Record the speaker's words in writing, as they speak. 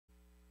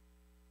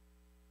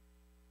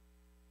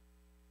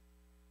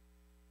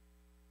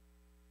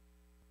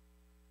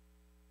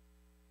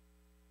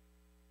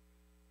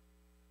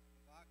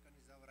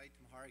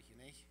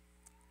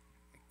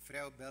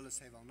Frau Bill, dass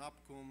sie wollen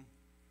abkommen,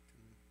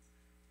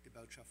 die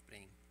Botschaft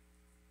bringen.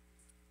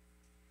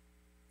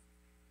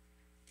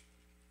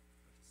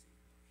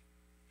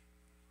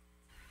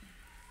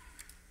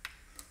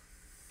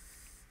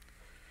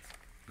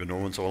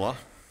 Goedemorgen ons allen.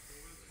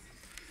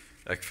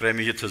 Ik freue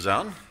mich hier te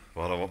zijn,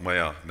 waar wat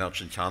meer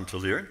mensen kan te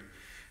leren.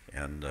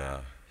 En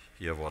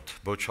hier wat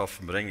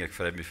boodschappen brengen. Ik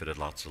freue mich voor het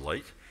laatste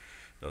lied.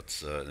 Dat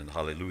ze een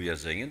halleluja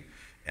zingen.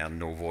 En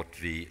nou wat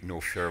we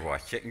nou ver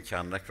wat kijken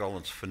kan, ik wil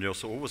ons van jou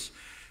overs,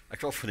 ik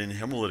wil van de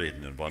hemel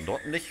reden. En wanneer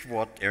dat niet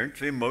wat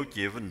irgendwie moet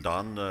geven,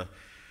 dan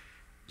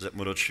zit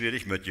me dat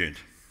schwierig met je.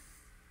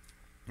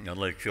 En dan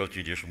lijkt veel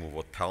je dus om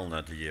wat pijlen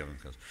aan te geven.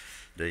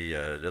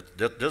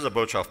 Dit is een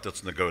boodschap, dat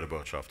is een goede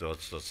boodschap.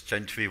 Dat is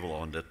geen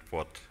twijfel aan dit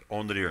wat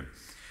onderin.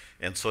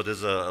 En zo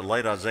is een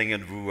leider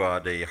zingen,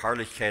 waar de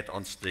heerlijkheid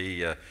ons,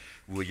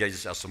 waar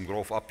Jezus als hem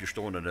grof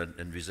opgestonden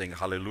en we zingen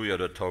halleluja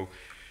daartoe.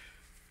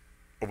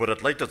 Maar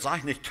dat leidt het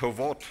eigenlijk niet toe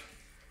wat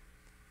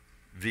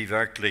we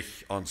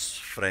wirklich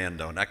ons vrijen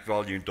doen. Ik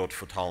wil je dat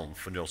vertellen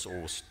van ons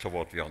oors toe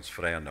wat we ons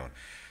vrijen doen.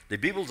 De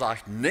Bibel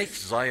zegt niet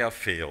zeer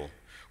veel,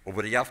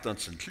 maar je hebt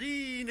ons een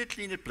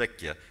kleine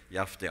plekje, je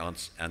hebt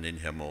ons aan den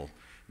Himmel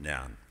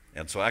nemen.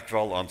 En zo ik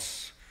wil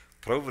ons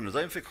proeven, dus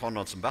even gaan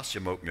ons een beetje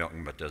mooi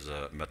maken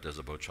met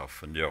deze boodschap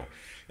van jou.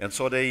 En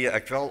zo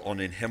ik wil aan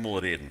den Himmel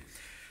reden.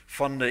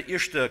 Van de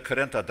 1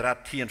 Korinther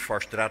 13,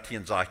 vers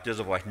 13 zegt,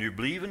 deze wat nu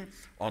blijven,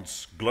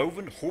 ons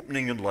geloven,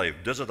 hoopning en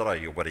leven. Deze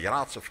drie, over de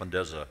raadse van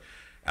deze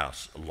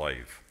als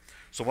leven.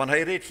 Zo, wanneer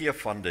hij redt hier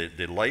van de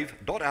leven,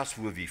 dat is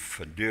waar we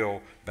vandaag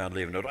bij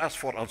leven. Dat is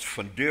voor ons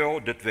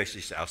vandaag, dit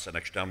wichtigste is, en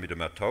ik stem me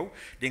ermee toe.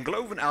 Den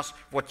geloven is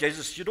wat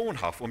Jezus gedaan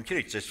heeft om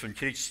Christus. Hij is van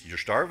Christus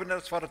gestorven, en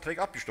dat is wat hij terug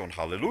opgestaan.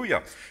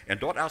 Halleluja. En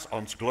dat is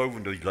ons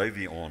geloven, dat leven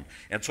we aan.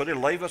 En zo, de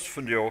leven is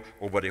vandaag,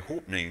 over de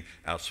hoopning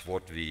is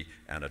wat we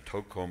in de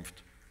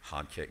toekomst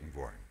aankijken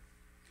worden.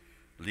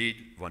 Lied,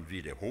 want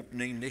we de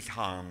hoopning niet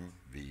gaan,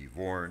 we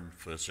worden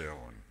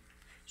verzuren.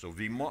 So,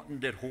 we moeten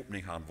dit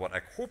hoopning hebben. Wat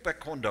ik hoop ik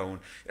kan doen,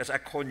 is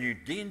ik kan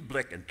je den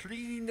blik een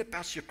kleine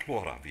beetje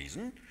klarer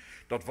wijzen,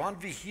 dat wanneer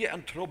we hier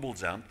in trouble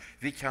zijn,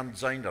 we kan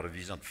zijn dat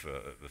we zijn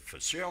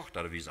verzorgd,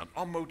 dat we zijn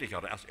aanmoedig,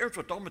 dat er is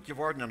irgendwas damit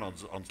geworden in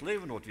ons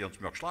leven, dat we ons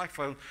meer slecht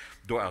voelen,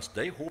 dat is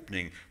die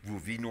hoopning, wo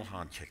we nog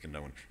aan kijken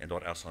doen, en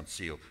dat is ons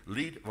ziel.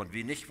 Lied, want we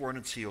niet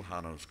worden ziel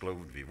gaan in ons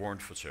geloven, we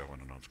worden verzorgen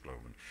in ons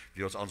geloven.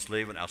 We ons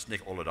leven is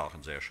niet alle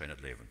dagen zeer schön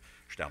het leven,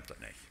 stemmt dat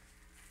niet.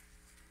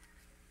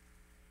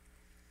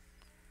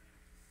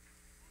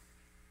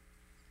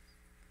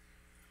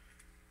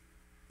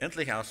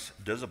 Endlich ist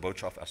diese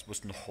Botschaft als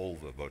bloß eine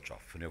halbe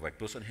Botschaft. Von der ich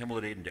bloß in den Himmel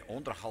reden, die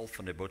andere Hälfte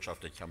von der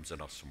Botschaft, die kommt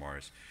nach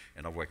Samaris,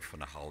 und dann will ich von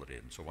der Hall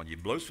reden. So, wenn ihr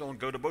bloß will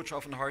gute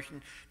Botschaften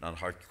hören, dann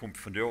kommt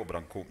von dir, aber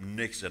dann kommt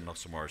nichts nach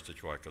Samaris zu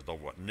hören, das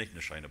wird nicht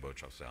eine schöne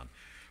Botschaft sein.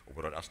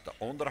 Aber das ist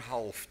die andere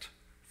Hälfte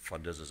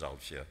von dieser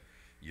selbst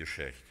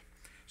Geschichte.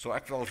 So,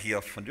 ich will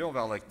hier von dir,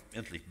 will ich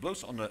endlich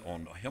bloß an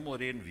den Himmel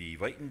reden, wie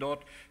weiten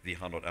dort, wir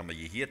haben dort einmal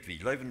gehört, wie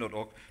leben dort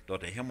auch,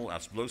 dort der Himmel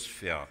ist bloß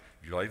für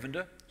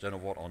Gläubende,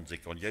 seine Wort an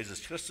sich. Wenn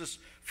Jesus Christus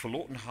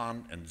verloren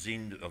haben und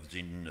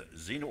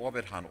seine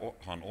Arbeit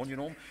haben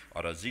angenommen,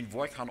 oder sein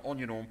Werk haben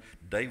angenommen,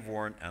 die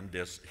wollen an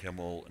das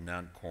Himmel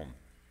kommen.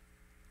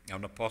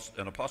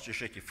 In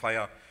Apostelgeschichte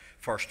 4,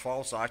 Vers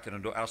 12 sagt er,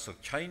 und du hast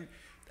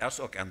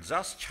auch an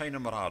das keine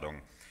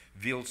Beradung,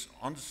 wills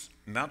uns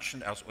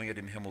Menschen aus unter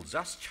dem Himmel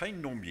das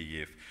kein Namen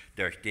gegeben,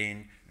 durch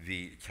den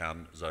wir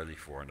kann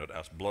seilig werden.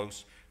 Das ist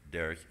bloß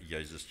durch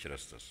Jesus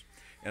Christus.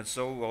 Und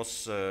so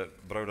als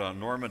Bruder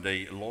Norman,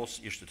 die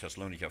los 1.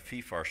 Thessalonicher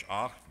 4, Vers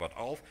 8 bis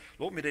 11,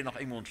 laat mir den noch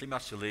einmal ein klein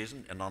bisschen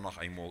lesen und dann noch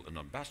einmal in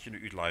ein bisschen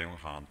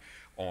Uitlegung haben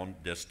an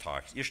des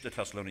Tages. 1.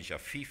 Thessalonicher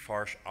 4,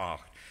 Vers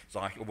 8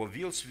 sagt, aber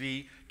wills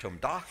wir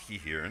zum Tag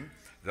gehören,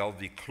 weil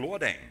wir klar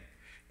denken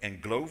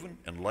en geloven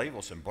en leven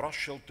als een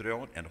brastschild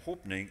dragen en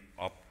hoopning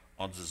op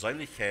onze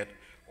zeiligheid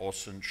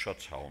als een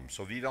schutzhelm.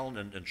 So wie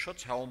willen een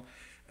schutzhelm,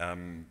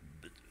 hebben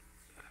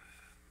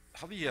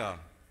we hier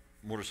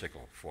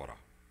motorcycle voor?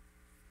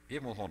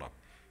 Geef maar gewoon op.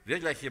 Wie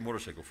leg je een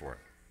motorcycle voor?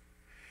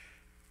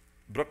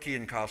 Bruk je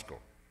een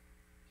casco?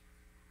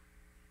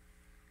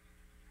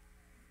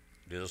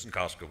 Dit is een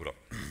casco, bro.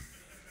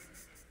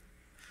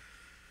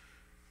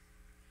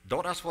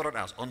 Dat is wat het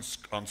is.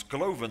 Ons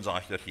geloven,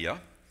 zegt het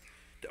hier.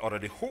 Oder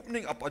die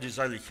Hoffnung auf die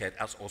Seiligkeit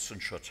als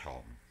unseren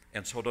Schutzhelm.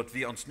 Und so, dass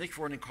wir uns nicht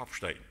vor den Kopf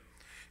stehen.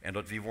 Und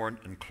dass wir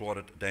ein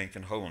klares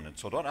Denken holen. Und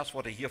so, das ist,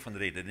 was er hier von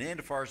redet. In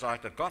der Vers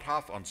sagt, dass Gott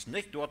hat uns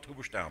nicht dazu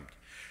bestimmt,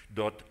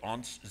 dass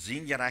uns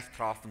sein Gerecht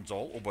treffen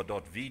soll, aber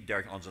dass wir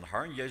durch unseren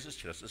Herrn Jesus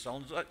Christus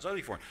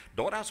seilig werden.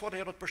 Das ist, was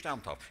er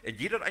bestimmt hat. Und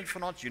jeder ein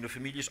von uns, jede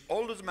Familie,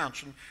 alle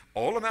Menschen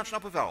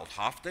auf der Welt,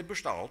 hat er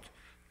bestimmt,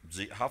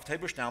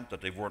 dass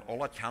die worden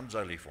alle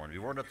keinseilig worden.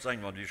 Wir wollen nicht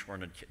sagen, wenn wir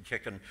schon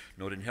kijken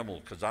naar den Himmel,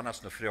 because dan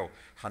is eine Frau,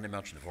 haben die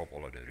Menschen überhaupt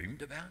alle der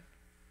Ruimte werden?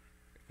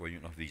 Ich will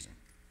Ihnen noch wissen.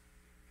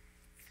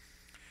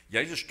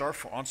 Jesus starb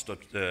für uns,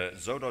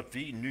 zodat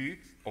wir nu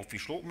auf die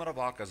slotende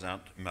wakker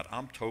zijn, met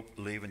am Tod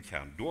leben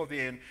können. Door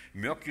wir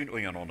merken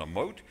einander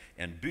Mut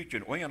und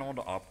bieten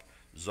einander ab,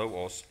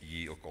 zoals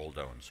je ook al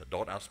doen. So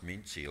dat is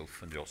mijn ziel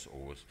van Dios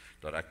oors,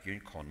 dat ik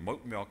jullie kan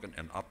moutmerken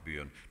en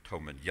opbouwen,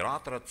 tot men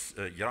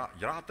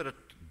het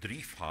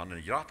drief gaan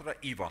en het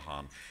Iwa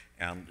gaan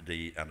en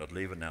het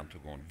leven aan te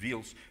gaan.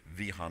 Wils,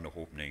 wie gaan de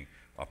hoopning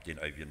op den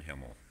eeuwigen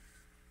hemel.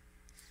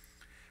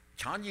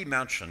 Kan je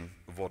mensen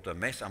wat de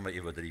meest allemaal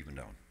overdreven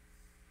doen?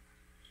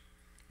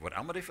 Wat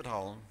allemaal die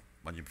vertellen,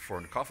 wanneer je voor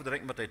een koffie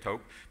drinkt met dit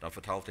ook, dan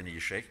vertelt hij in je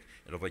geschicht,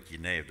 en dan weet je,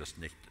 nee, dat is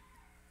niet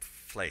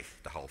vlees,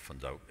 de half van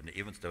zo. En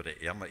even dat is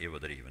helemaal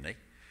overdreven, niet?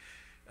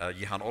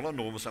 Je gaat alle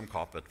noemen aan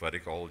kop, dat weet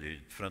ik al, je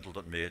vriendelt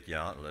dat mee,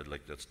 ja, dat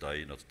is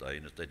die, dat is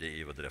die, dat is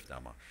die overdrift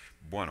allemaal.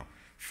 Bueno,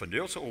 van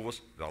deze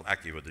overs wil ik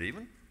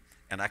overdreven,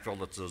 en ik wil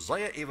dat ze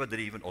zeer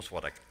overdreven als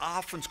wat ik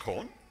avonds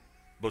kan,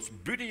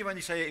 dus buiten je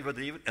wanneer je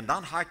overdreven, en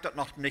dan ga ik dat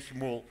nog niet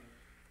meer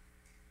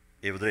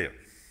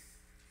overdreven.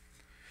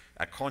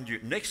 Ik kan je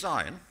niet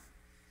zeggen,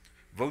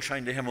 waar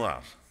zijn de hemel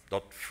is.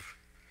 Dat,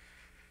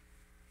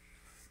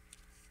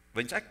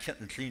 wanneer ik kind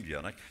en klein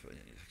ben, ik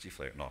zie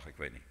vielleicht nog, ik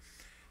weet niet.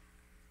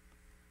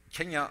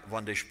 Kinderen,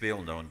 wanneer die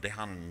spelen dan, die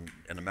hebben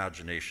een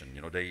imagination,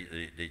 you know,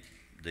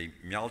 die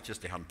meeltjes,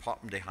 die hebben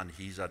poppen, die hebben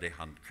hiezen, die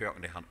hebben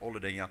kurken, die hebben alle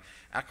dingen.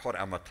 Ik had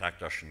allemaal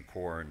tractors en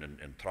korn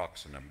en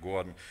trucks en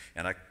garden,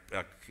 en ik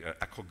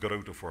had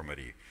grote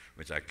formerie,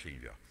 wanneer ik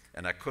klein was.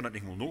 En ik kon het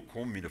niet meer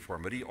komen met de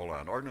formerie alle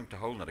in orde te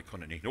houden, en ik kon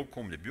het niet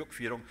komen met de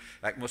buurtviering.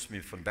 Ik moest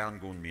me van baan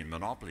gaan mijn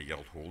monopoly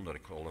geld holen, dat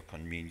ik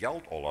kon mijn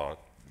geld alle,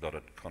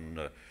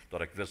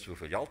 dat ik wist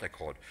hoeveel geld ik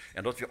had.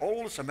 En dat we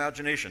alles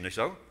imagination, niet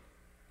zo?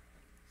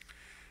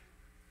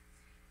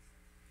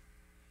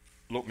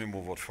 Laat me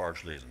maar wat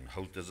vers lezen.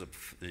 Houd deze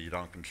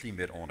gedanken een klein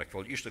beetje aan. Ik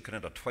wil eerst de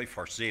Korinther 2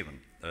 vers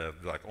 7,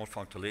 wil ik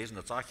aanvangen te lezen.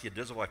 Dat zegt hier,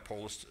 deze was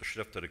Paulus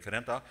schrift de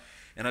Korinther.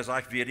 En hij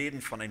zegt, we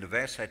reden van een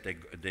wijsheid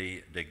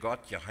die God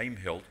geheim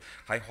hield.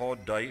 Hij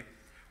had die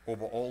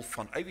overal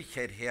van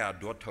eeuwigheid her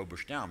dort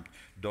bestemd,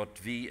 dat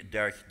we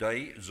durch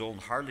die zullen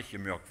herrlich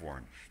gemerkt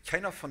worden.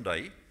 Keiner van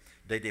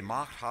die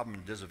macht hebben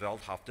in deze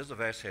wereld, heeft deze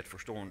wijsheid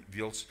verstaan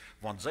wils,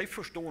 want zij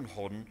verstaan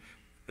hadden,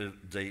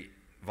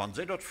 wanneer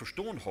zij dat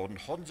verstaan hadden,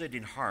 hadden zij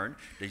den Herrn,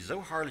 die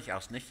zo herrlich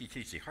is, niet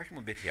gekriegt. Hör mal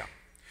een beetje her.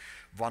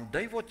 Wanneer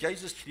die wat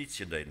Jezus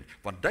gekriegt deden,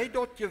 wanneer die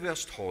dat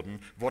gewist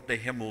hadden, wat de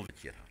hemel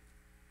gekriegt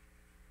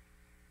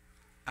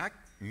had.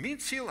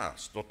 Mijn ziel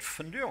is, dat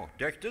vandaag,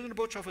 der dit in de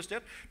boodschap is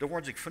dit, dan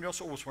worden zich vandaag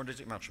zo worden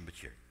deze mensen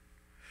bekeren.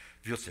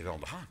 Wil ze wel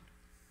gaan?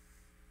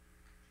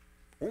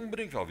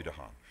 Unbedingt wel wieder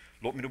gaan.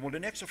 Laat me dan maar de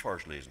nächste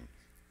vers lezen.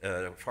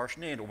 Vers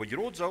 9. Aber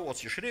gerade so,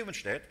 als geschreven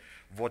staat,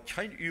 wat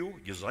geen uw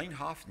gezien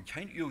heeft, en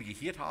geen uw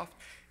geheerd heeft,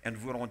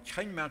 en waaraan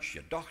geen mens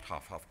gedacht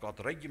heeft, heeft God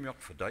recht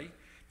gemaakt voor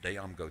die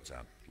am God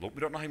zijn. Laat me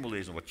dat nog eenmaal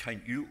lezen. Wat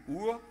geen uw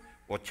oor,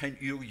 wat geen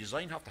uw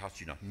gezien heeft, hast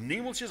je nog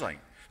niemals gezien.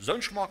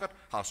 Zo'n smaak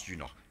hast je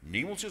nog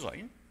niemals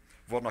gezien.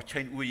 Wat nog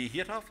geen uur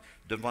geheerd heeft,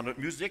 dan wanneer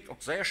het muziek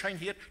ook zeer schijn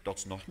heert, dat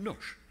is nog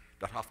niks.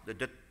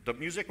 Dat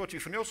muziek wat u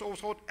van ons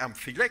overhoudt, en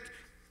vielleicht,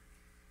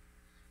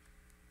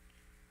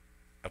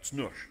 het is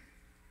niks.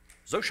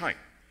 Zo schijn.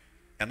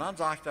 En dan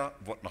zegt hij,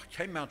 wat nog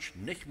geen mens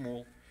niet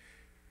meer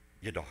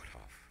gedacht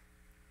heeft.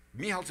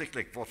 Meer als ik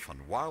like, wat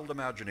van wild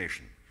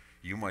imagination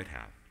you might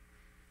have.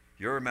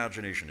 Your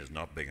imagination is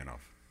not big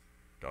enough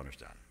to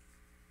understand.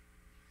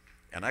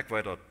 En ik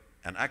weet dat,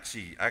 en ik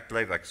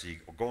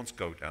zie ganz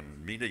goed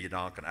en mijn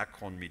gedanken, ik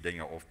kan mijn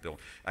dingen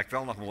afbeelden. Ik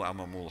wil nog maar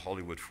allemaal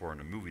Hollywood voor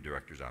een movie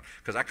director zijn.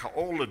 Want ik ga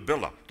al het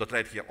billen, dat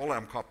rijdt hier alle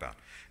aan kop aan.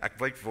 Ik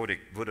weet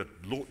wat het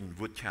loten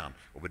wat kan,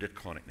 maar dit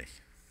kan ik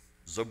niet.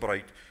 Zo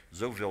breed,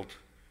 zo wild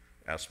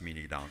als mijn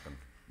gedanken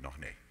nog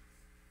niet.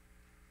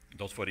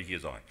 Dat is wat ik hier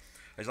zei.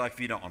 Hij zegt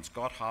wieder, ons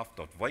God heeft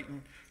dat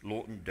weten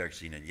loten durch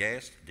zijn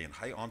geest, den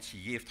hij ons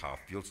gegeven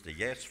heeft, wils de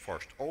geest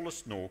forscht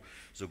alles nou,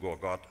 sogar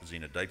God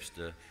zijn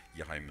diepste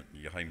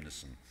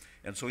geheimnissen.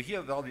 En zo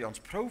hier willen we ons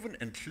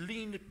proeven een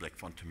kleine blik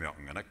van te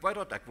merken. En ik weet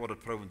dat ik word het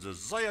proeven zo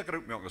zeer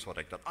groot merken als wat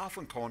ik dat af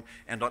kan,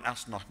 en dat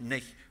is nog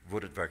niet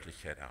wat het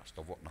werkelijkheid is.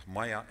 Dat wordt nog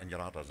meer en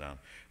gerader zijn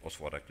als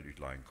wat ik eruit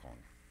leggen kan.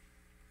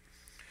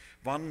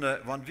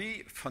 Wanneer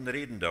we van de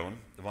reden doen,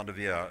 wanneer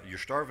we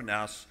gestorven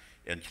is,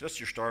 en Christus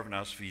gestorven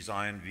is,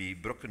 we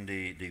brücken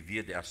die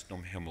Werde erst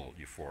om Himmel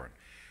gefahren.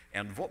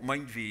 En wat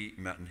meint we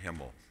met een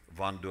Himmel?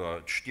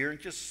 Wanneer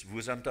sterretjes, wo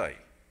zijn die?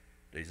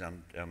 Die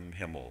zijn im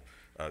Himmel.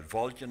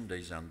 Wolken,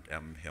 die zijn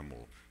im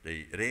Himmel.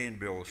 Die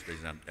regenboog's, die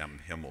zijn im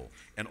Himmel.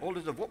 En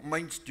alles, wat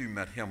meinst du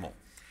met Himmel?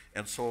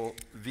 En zo,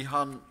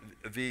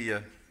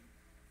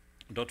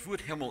 dat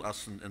woord Himmel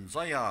is een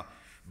zeer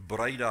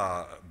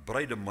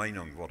breite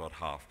Meinung, wat dat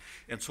heeft.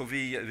 En zo,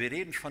 we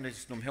reden van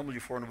het om Himmel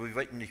gefahren, maar we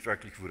weten niet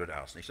werkelijk hoe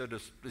dat is. Niet? So,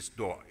 dat is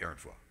daar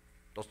irgendwo.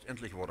 Dat is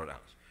endlich wat dat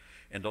is.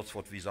 En dat is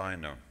wat we zijn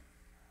nu.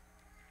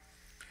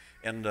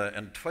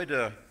 En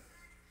tweede,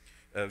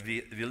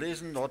 we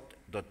lezen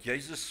dat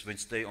Jezus, wenn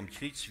hij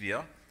omkreets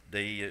weer,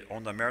 die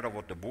onder meer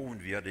wat erboven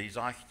weer,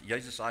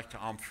 Jezus zegt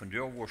aan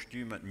vandaar worst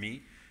u met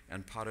mij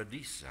in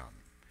paradies zijn.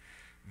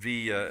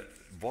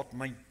 Wat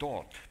meint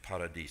dat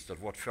paradies? Dat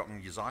wordt vaak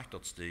gezegd,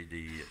 dat is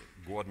die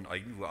Gordon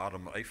Eiden, wo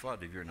Adam en Eva,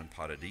 die waren in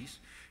paradies.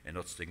 En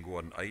dat is de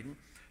Gordon Eiden.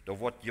 Da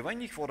wordt je weet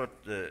niet wat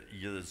het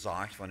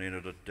gezegd,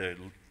 wanneer dat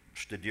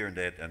studeren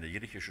dat in de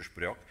Jiddische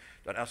spraak,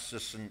 dat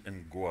is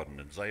een garden,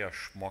 een zeer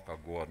smakker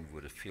garden,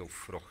 waar er veel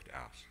vrucht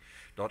is.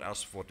 Dat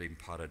is wat in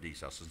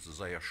paradies is, een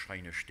zeer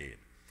schijne stad.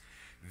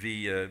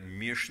 Wie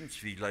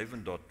meestens, wie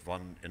leven dat,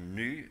 want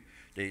nu,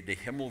 de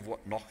hemel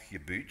wordt nog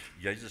gebouwd.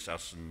 Jezus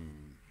is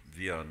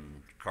wie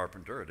een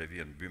carpenter,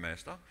 wie een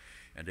buurmeester.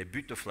 En die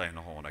bouwt de vleien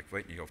nog aan. Ik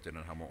weet niet of die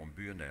dan helemaal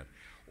omburen heeft.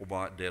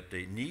 Maar dat de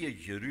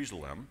nieuwe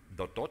Jeruzalem,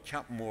 dat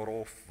gaat maar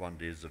af, want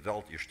deze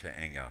wereld is te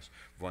eng is.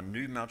 Want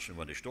nu mensen,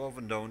 wanneer die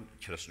sterven doen,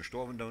 christen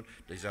sterven doen,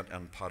 die zijn in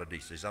het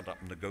paradijs, die zijn op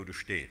een gouden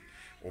stad.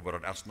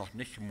 Maar dat is nog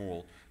niet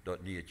eenmaal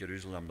dat nieuwe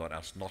Jeruzalem, dat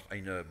is nog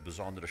een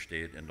bijzondere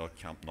stad en dat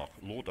komt nog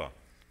later.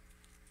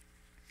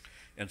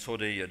 En zo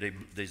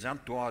die zijn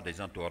daar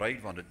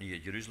rijdt, want het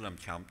nieuwe Jeruzalem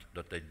komt,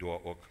 dat die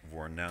daar ook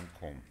worden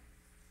komen.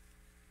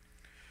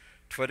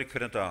 2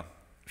 Korinther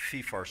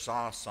 4 vers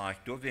 6 zegt,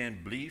 door wie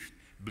blijft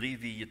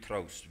wie je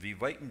troost. We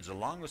weten,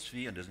 zolang als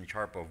we in deze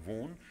Körper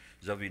wohnen,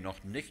 zullen we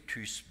nog niet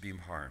thuis bij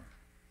Herrn.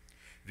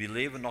 We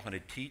leven nog in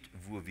een tijd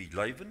waar we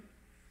leven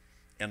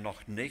en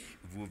nog niet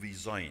waar we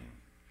zijn.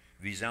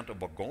 We zijn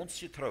aber ganz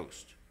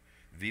getroost.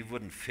 We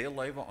worden veel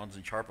leven aan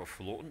zijn Körper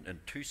verloren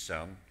en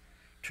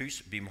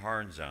thuis bij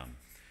Herrn zijn.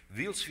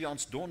 Wils we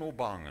ons dan ook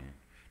bangen,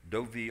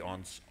 dat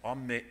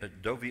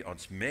we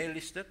ons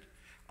meelistet,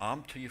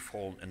 arm te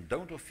vallen en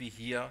dan of we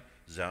hier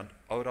zijn,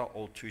 ouder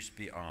al thuis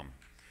bij arm.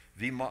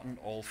 We moeten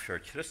al voor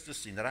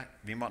Christus zijn recht,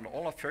 we moeten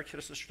alle voor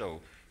Christus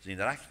stil zijn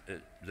recht,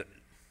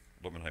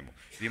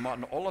 we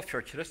moeten alle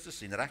voor Christus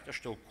zijn rechter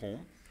stil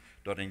komen,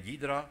 dat in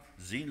ieder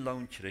zijn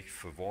loon krijgt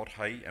voor wat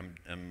hij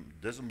in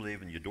diesem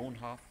leven gedaan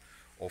heeft,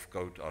 of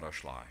goud of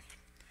slecht.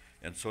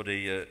 En zo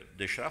de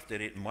schrift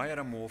redt meer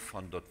en meer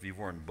van dat we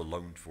worden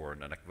beloond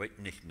worden. En ik weet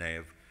niet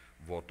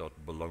wat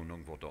dat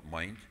beloning, wat dat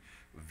meint.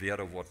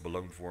 Wer wordt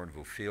beloond worden,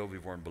 hoeveel we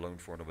worden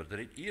beloond worden. Maar het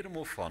redt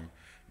helemaal van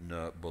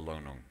een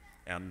beloning.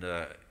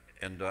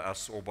 En dat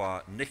is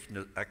aber niet,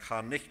 ik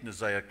ga niet een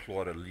zeer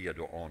klare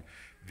leer aan.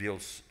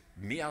 Wils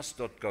meer als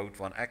dat goud,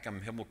 wanneer ik in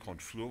de hemel kan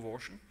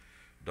vloerwaschen,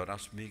 dat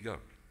is meer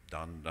goud.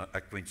 Dan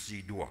ik wens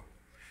ze door.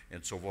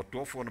 En zo wat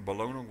door voor een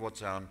beloning wordt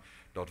zijn,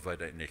 dat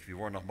weet ik niet. We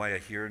worden nog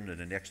meer hier in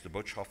de nächste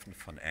boodschappen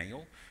van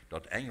Engel.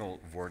 Dat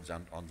Engel wordt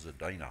zijn onze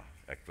dienaar.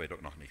 Ik weet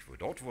ook nog niet hoe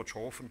dat wordt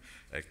geholpen.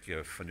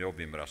 Ik van jou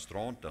bij een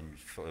restaurant, dan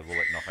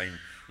wil ik nog een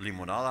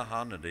limonade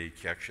gaan. En die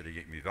kerkje die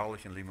ik me wel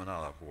een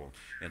limonade holen.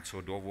 En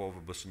zo door worden we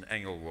een beetje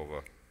Engel, waar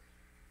we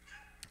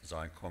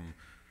zeggen, kom,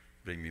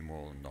 breng me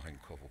maar nog een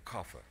kop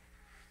koffie.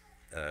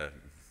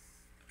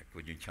 Ik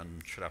weet niet,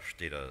 kan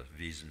schriftsteden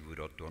wezen hoe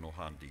dat door nog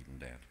aandienen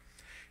daar.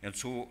 En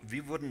zo,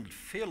 we worden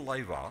veel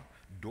liever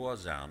door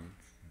zijn,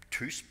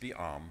 thuis bij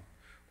arm,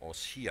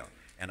 als hier.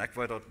 En ik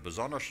weet dat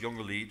bijzonders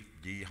jonge lieden,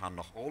 die gaan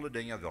nog alle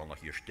dingen, willen nog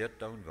hier stad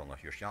doen, willen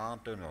nog hier schaam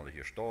doen, willen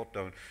hier stad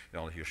doen,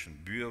 willen hier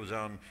zijn buur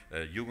zijn,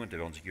 jongeren die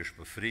willen zich hier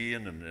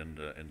bevrijen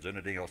en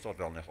zo'n dingen als dat,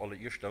 willen nog alle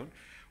hier doen.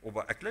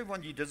 Maar ik geloof,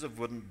 wanneer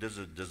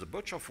deze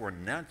boodschap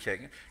worden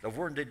nakijken, dan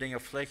worden die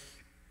dingen vielleicht,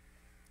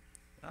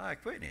 ik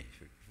weet niet,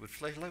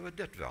 vielleicht liever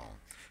dit wel.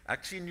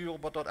 Ik zie nu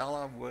al dat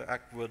alle,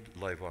 ik wil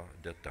liever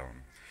dit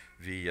doen.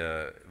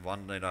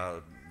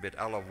 Wanneer met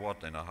alle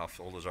wordt en dan heeft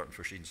alle soorten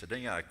verschillende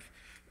dingen.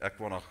 Ik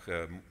wil nog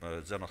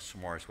zondag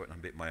s'morgens nog een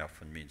beetje meer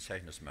van mijn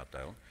zeichnis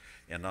mitteilen.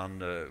 En dan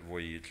wil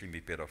je het een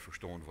beetje beter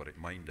verstaan wat ik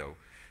meen.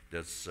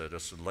 Dat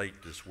is late,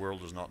 this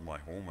world is not my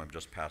home, I'm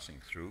just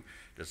passing through.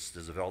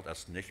 Deze wereld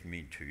is niet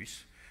mijn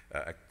thuis.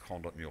 Ik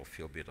kan dat nu al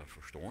veel beter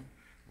verstaan,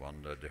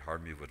 want de Heer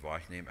mij wordt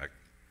wegnemen.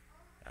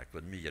 Ik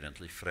word mij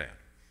endlich vrij.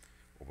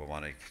 Maar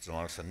wanneer ik,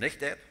 zolang ze niet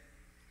deed,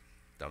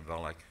 dan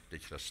wil ik de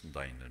christen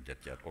dienen. En dit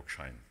gaat ook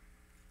zijn.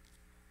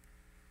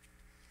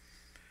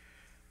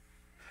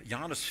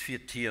 Johannes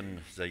 14,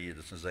 dat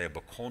is een zeer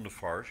bekende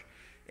vers.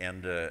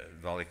 En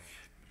wil ik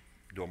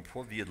door een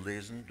paar weer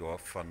lezen door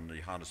van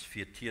Johannes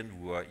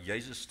 14, waar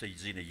Jezus tegen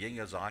zijn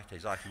jongeren zegt, hij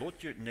zegt,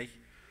 laat je niet,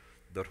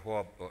 dat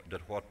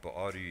hoort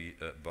bij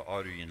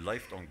u en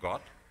leeft aan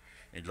God,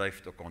 en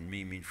leeft ook aan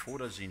mij, mijn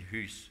vader zijn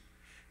huis.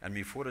 En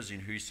mijn vader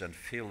zijn huis zijn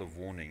vele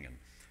woningen.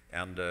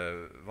 En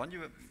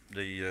wanneer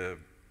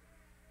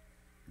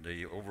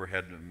de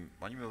overhead,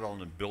 wanneer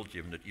wel een beeld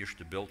geven, het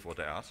eerste beeld wat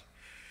er is.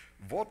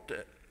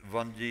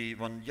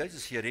 Wanneer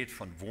Jezus hier redt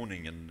van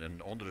woningen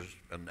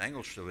en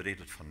Engels redt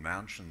het van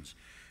mensen.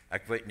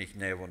 Ik weet niet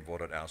wat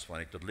het is,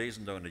 wanneer ik dat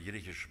lezen doe in de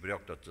Jiddische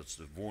spraak, dat is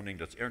de woning,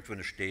 dat is ergens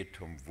een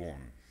stad om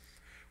wonen.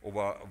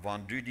 Maar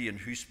wanneer die een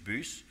huis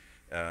buist,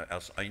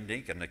 als een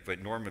ding, en ik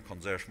weet Norman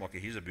kan zeer smaken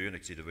hier buren,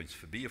 ik zie de winst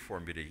voorbij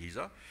voor bij de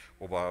hier,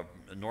 maar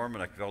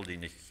Norman, ik wil die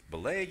niet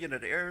beleggen,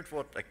 het ergens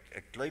wordt,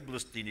 ik label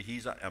die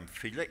hier en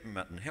vergelijken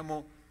met een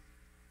hemel.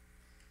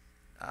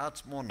 Het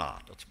is maar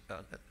naad. Dat is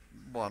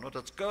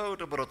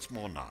goed, maar het is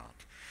maar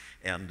naad.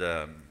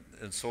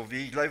 En zo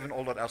we leven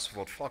al dat als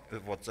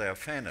wat zij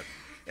vinden.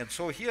 En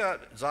zo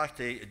hier zegt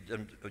hij,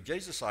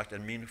 Jezus zegt,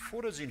 en mijn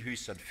vader zijn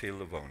huis zijn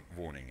vele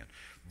woningen.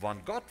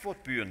 Want God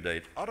wordt buren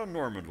deed, alle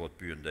Normen wordt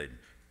buren deed.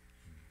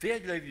 Wer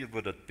geloof je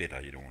wordt het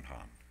beter gedaan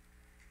gaan?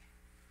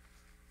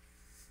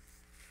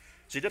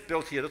 Zie dit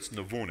beeld hier, dat is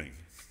een woning.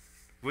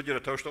 Wil je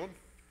dat thuis doen?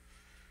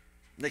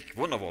 Niet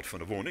wonderwoord van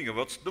de woning,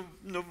 wat is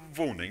de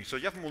woning? Zo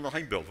je hebt maar nog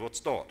een beeld, wat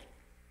staat?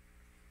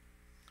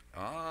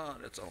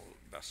 Ah, dat is al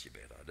best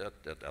beter.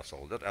 Dat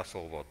is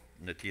al wat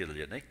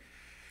natuurlijk, niet?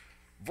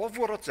 Wat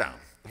wordt het zijn?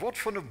 Wat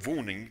voor een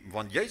woning,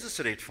 want Jezus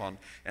redt van,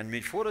 en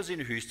met voor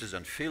zijn huis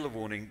zijn vele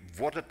woningen,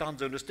 wordt het dan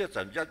zo'n stad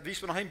zijn? Ja, wie is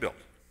nog een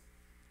beeld?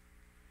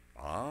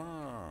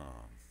 Ah,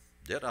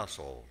 dat is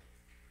al.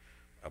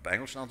 Op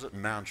Engels is het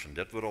mansion,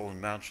 dat wordt al een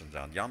mansion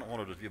zijn. Jan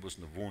onder dat weer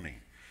een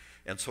woning.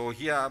 En zo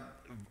hier,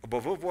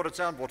 bijvoorbeeld wordt het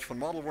zijn, wat van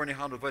model worden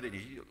gehandeld, weet ik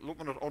niet. Loop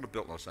maar naar het andere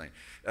beeld nog zijn.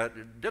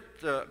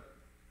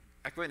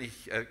 Ik weet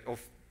niet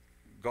of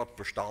God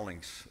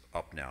berstalings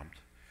opneemt.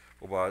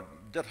 Maar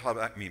dat heb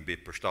ik me een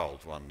beetje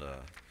bestald, want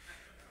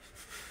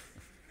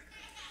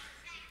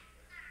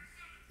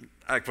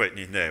ik weet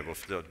niet, nee,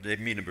 of de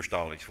mijn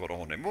bestalings voor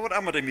ons. Maar wat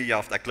allemaal in mij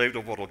af, ik leef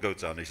op wat al goed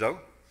zijn, niet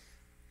zo?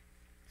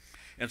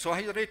 En zo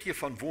hij redt hier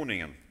van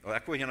woningen.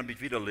 Ik wil hier een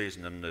beetje weer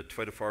lezen in de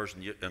tweede vers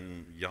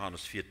in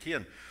Johannes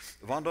 14.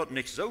 Want dat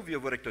niet zo wie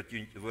waar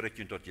ik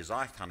je dat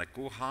gezegd heb, ik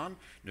ga gaan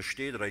een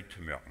stederij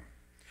te maken.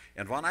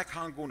 En wanneer ik ga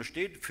gaan een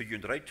stad voor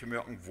jullie rijdt te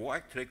maken, waar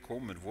ik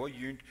terechtkom en waar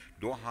jullie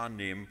door gaan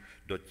nemen,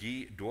 dat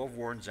jullie door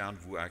worden zijn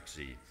waar ik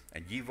zie.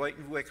 En jullie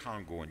weten waar ik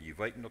ga gaan, jullie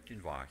weten op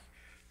die weg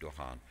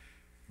doorgaan.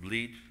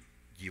 Leid,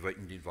 jullie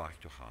weten die weg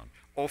doorgaan.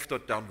 Of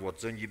dat dan wordt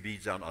zo'n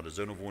gebied zijn, of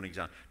zo'n woning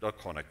zijn, dat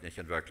kan ik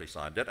niet werkelijk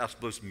zijn. Dat is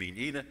bloos mijn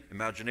ene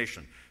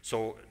imagination.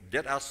 So,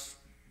 dat is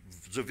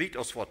zo weit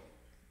als wat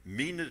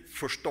mijn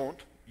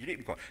verstand je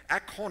niet kan.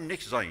 Ik kan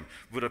niet zijn,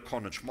 waar dat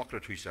kan een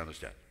smakelijk huis zijn als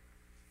dat.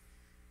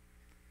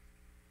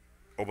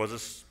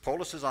 Aber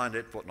Paulus zei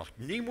dat wat nog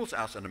niemals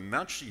als een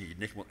mens die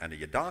niet meer aan de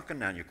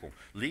gedanken aan je komt,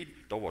 lied,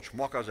 dat wordt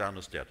smakker zijn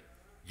als dat.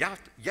 Ja,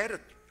 jij dat,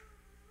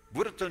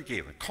 wordt het dan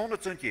geven, kan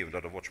het dan geven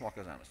dat het wordt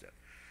smakker zijn als dat.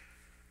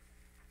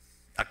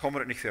 Ik kan me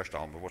het niet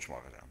verstellen, maar wordt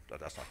smakker zijn.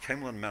 Dat is nog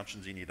geen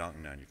mensen die niet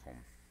gedanken aan je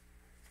komen.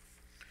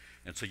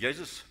 En zo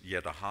Jezus,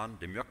 je de haan,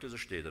 die merkt deze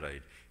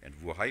stederij, en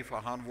waar hij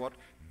verhaan wordt,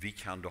 wie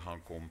kan er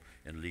gaan komen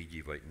en lied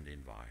je weten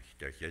den weg.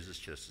 Door Jezus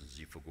Christus,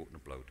 die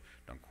vergoten bloed,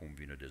 dan komen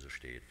we naar deze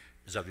stad.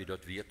 Zou wie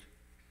dat weet?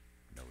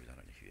 Nou, we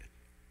dat niet weten.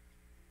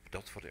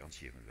 Dat is wat hij ons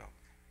geven wil.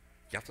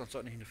 Je hebt ons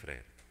dat niet in de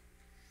vrede.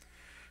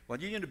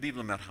 Want je in de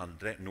Bijbel met gaan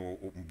direct naar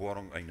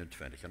Openbaring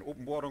 21. En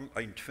Openbaring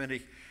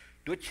 21,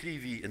 dat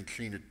schreef hij een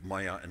kleine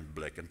Maya in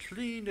blik, een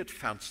klein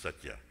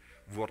venstertje,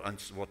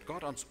 wat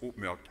God ons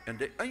opmerkt. En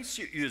de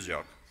enige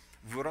oorzaak,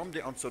 waarom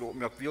hij ons dat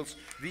opmerkt,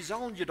 wie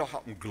zal je toch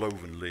op een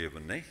geloven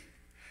leven, nee?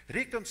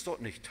 Rekt ons dat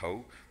niet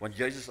toe, want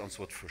Jezus ons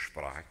wat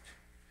verspraakt.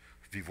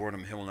 Wie worden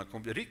im Himmel dan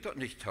komt, rekt dat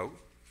niet toe.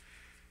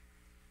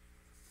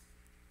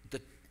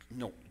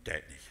 No,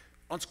 dat niet.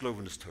 Ons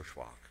geloven is te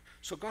zwak.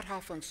 Zo God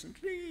heeft ons een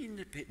klein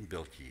beetje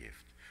beeld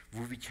gegeven,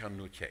 waar we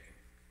kunnen nu kijken.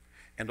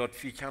 En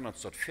dat we kunnen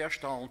ons dat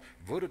verstellen,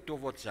 waar het door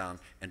wordt zijn,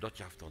 en dat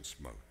geeft ons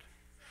moed.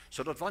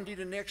 Zodat wanneer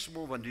die de nächste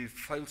Mal, wanneer die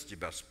feilst die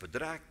best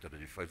bedreigt, oder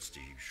die feilst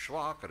die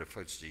zwak, oder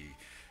feilst die,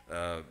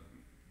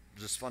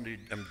 dus wanneer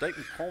die im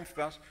dicken Kampf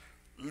bist,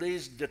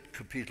 lees dit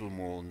kapitel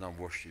mal, en dan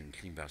word je een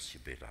klein beetje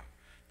beter.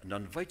 En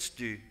dan weet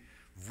je,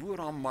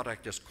 waarom moet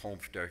ik das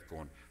Kampf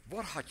durchgehen?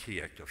 Wat had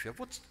je echt dafür?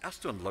 Wat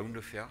is er een loon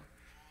dafür?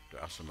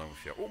 Er is een loon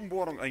dafür.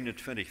 Openbaring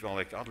 21, wil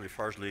ik alle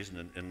vers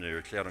lezen in de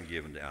erklärung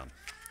geven aan.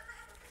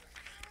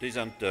 Die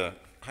zijn,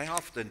 hij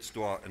heeft ons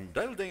door een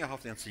deel dingen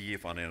heeft ons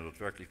gegeven aan en dat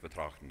werkelijk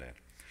betrachten heeft.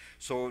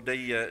 So,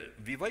 we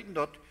weten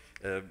dat,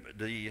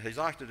 hij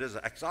zegt dus,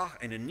 ik zag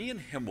een nieuwe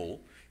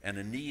hemel en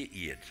een nieuwe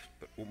eerd.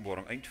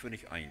 Openbaring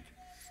 21, 1.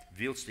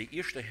 Wils de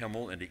eerste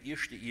hemel en de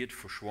eerste eerd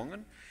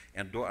verschwongen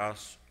en daar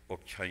is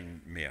ook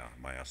geen meer.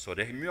 So,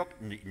 hij merkt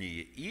een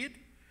nieuwe eerd,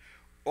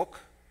 ook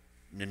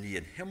een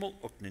nieuwe hemel,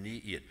 ook een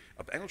nieuwe eerd.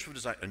 Op Engels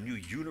wordt het een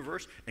new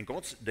universe. En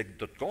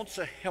dat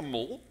ganze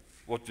hemel,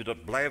 wat we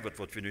dat blijven,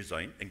 wat we nu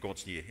zijn, een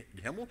ganse nieuwe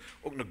hemel,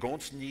 ook een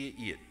ganse nieuwe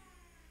eerd.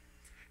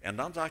 En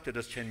dan zegt hij,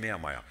 dat is geen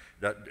meer.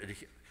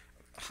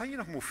 Ga je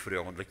nog maar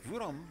vragen,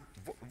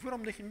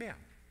 waarom niet meer?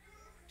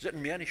 Zit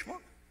een meer niet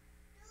smak?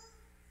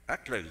 Ik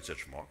geloof dat het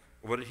smak.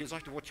 Maar je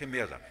zegt, er wordt geen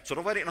meer zijn. Zo,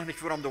 dan weet ik nog niet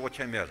waarom er wordt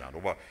geen meer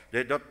zijn. Maar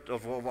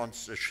dat want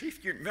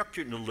schrift merkt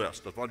je in de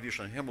les, dat wanneer we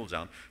zo'n hemel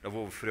zijn, dan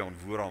worden we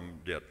vragen, waarom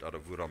dit,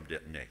 of waarom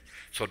dit niet.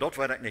 Zo, dat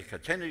weet ik niet.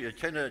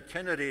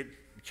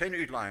 Geen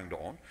uitleiding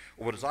daaraan.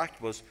 Maar wat gezegd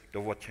was, er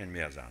wordt geen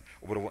meer zijn.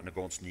 Maar er wordt een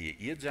ganz nieuwe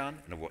eerd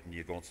zijn, en er wordt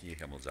een ganz nieuwe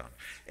hemel zijn.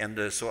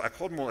 En zo, ik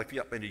had mal, ik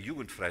was in de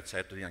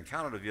jugendvrijheid, die in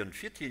Canada, we waren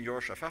 14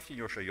 jaar, 15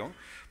 jaar zo jong,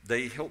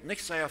 die hield niet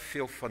zeer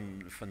veel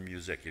van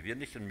muziek. Je bent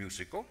niet een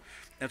musical.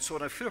 En zo,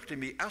 dan vroeg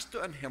mij, als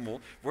er een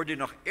hemel, wordt je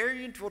nog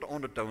irgendwo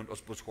ondertoond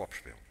als boodschap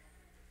spelen.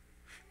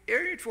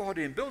 Irgendwo had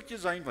je een beeldje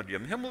zijn, wanneer je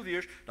im hemel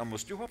weer, dan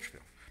moest je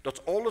opspelen. Dat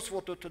is alles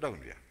wat er te doen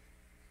weer.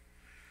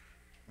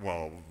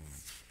 Well,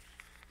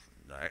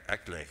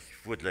 ik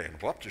würde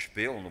legen op te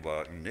spelen,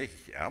 maar niet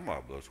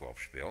helemaal bloos op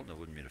spelen. Dan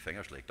worden mijn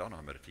vingers leeg dan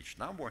nog met het iets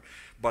naam worden.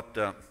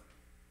 Maar,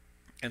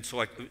 en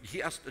zo,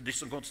 hier is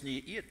dit een ganz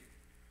nieuwe eerd.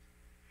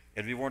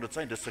 En we worden het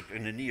zijn, dat is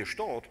in een nieuwe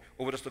stad,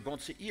 maar dat is de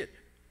ganze eerd.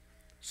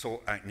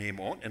 Zo, ik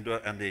neem aan,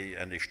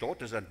 en die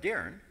stad is aan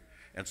deren,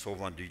 En zo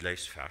van die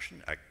leest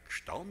versen. Ik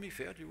stel me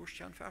voor, die wordt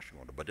geen versen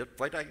worden. Maar dat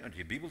weet ik, en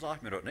de Bijbel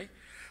zegt me dat niet.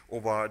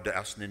 Maar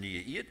er is een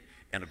nieuwe eed,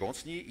 en een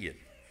ganz nieuwe eed.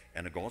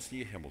 En een ganz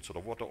nieuwe hemel, zo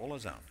dat wordt er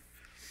alles aan.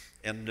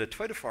 En de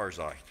tweede vers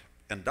zegt,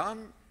 en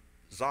dan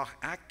zag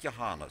ik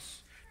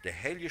Johannes, de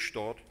heilige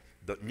stad,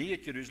 dat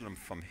niet Jeruzalem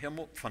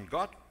van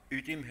God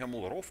uit dem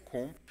hemel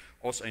raufkwam,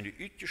 als een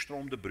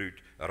uitgestroomde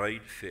bruid,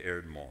 reid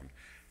vereerd man.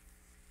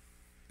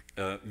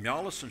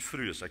 Mijalles en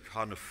vroeger, ik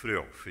ga een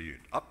vrouw voor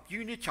jullie. Op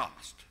jullie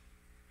tjast,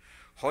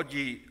 had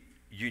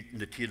je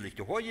natuurlijk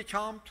de hoor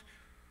gekaamd,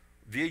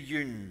 wie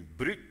je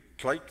bruid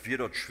kleid wie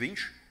dat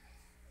schwingt.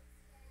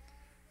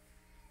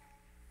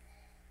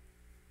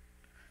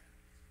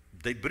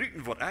 Die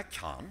bruiden wat ik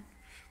kan,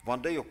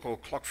 wanneer je al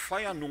klok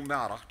 4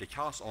 namiddag de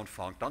kaas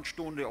aanvangt, dan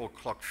stonden die al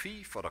klok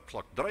 4 voor de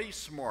klok 3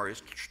 's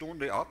morgens, stonden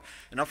die op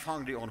en dan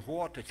vangen die aan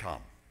hoor te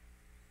gaan.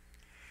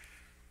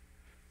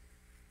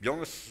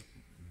 Jongens,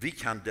 wie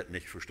kan dit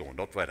niet verstaan?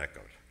 Dat weet ik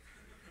ook.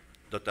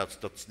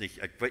 Dat is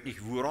niet, ik weet niet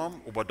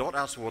waarom, maar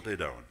dat is wat die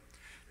doen.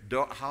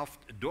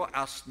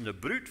 Daar is een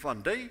bruid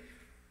van die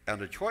en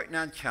het gaat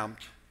aan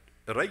komt,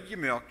 rijdt je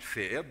merkt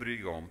voor je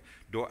bruidegom,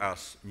 daar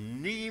is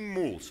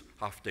niemals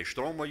heeft die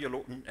stromen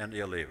gelopen in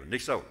je leven.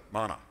 Niet zo,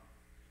 mannen.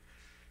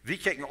 We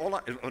kijken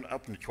alle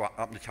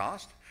op de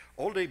kast,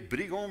 al die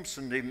bruidegoms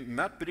en die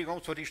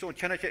metbruidegoms wat die staan,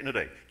 ken ik naar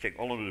die. Kijk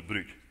alle naar de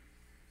bruid.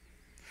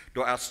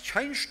 Daar is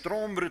geen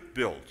stroomrit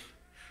beeld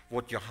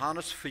wat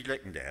Johannes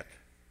vergelijken deed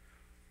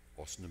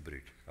als een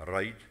bruid.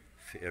 Rijdt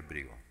voor je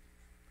bruidegom.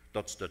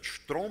 Dat is het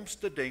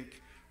stroomste ding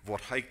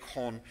wat hij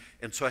kan.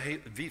 En zo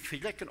we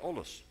vergelijken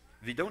alles.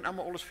 We doen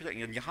allemaal alles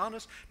vergelijken. En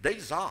Johannes,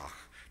 die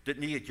zag dit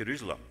niet in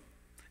Jeruzalem.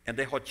 En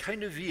die had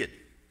geen weet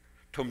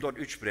om dat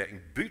uit te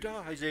spreken.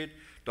 Buiten, hij zei,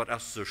 dat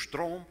is de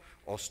stroom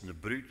als een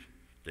bruid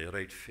die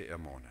rijdt voor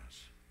een man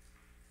is.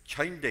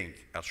 Geen ding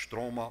is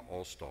stromer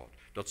als dat.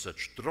 Dat is het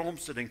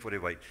stroomste ding voor de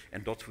wereld.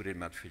 En dat voor de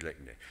met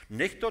vergelijken.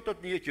 Niet dat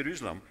dat niet in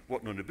Jeruzalem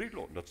wordt naar de bruid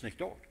laten. Dat is niet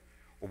dat.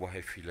 Maar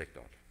hij vergelijkt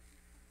dat.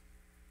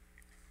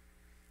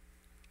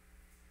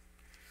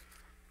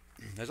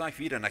 Hij zegt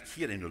weer, en ik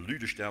hier in de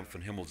luiderstem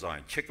van hemel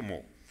zijn. Check hem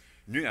op.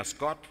 Nu is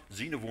God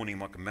zijn woning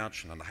maken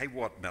mensen. En hij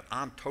wordt met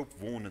aantoop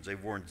wonen. Zij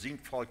worden zijn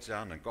volk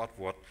zijn. En God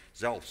wordt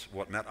zelfs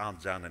met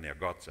aan zijn en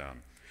God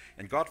zijn.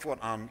 En God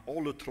wordt aan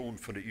alle troon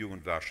van de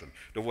eeuwen wassen.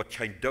 Er wordt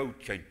geen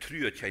dood, geen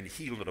treur, geen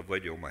hiel, dat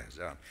weet je om mij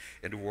zijn.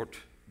 En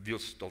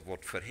dat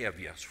wordt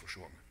verheerweers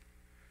verzongen.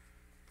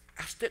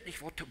 Is dit niet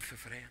wat te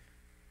vervreden?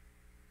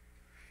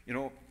 You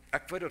know,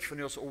 ik weet dat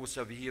van ons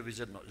over hier, we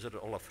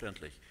zitten alle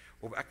vriendelijk.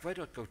 Maar ik weet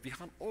dat we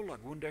gaan alle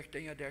gewoon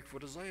dingen voor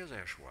de zeer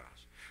zwaar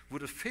is. Waar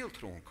het veel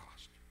troon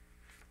kost.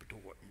 Maar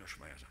dat wordt niet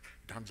meer.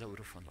 Dan zou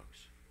er van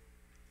los.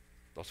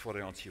 Dat is wat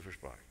hij ons hier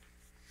verspreekt.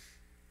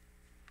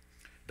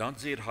 Dan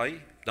zegt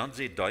hij,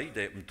 die op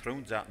de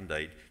troon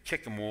zaten,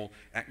 check hem al,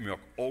 ik maak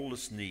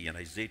alles niet. En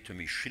hij zei te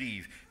mij,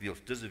 schrijf, wie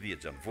deze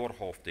wereld zijn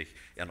voorhoofdig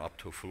en op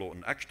te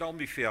verloren. Ik stel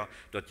me voor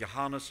dat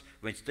Johannes,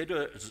 wanneer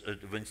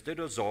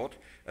dit zat,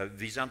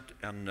 we zijn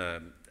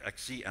ik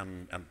zie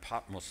aan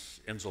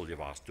Patmos insel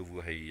geweest,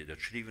 waar hij dat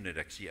schreven heeft,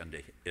 ik zie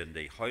in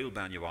de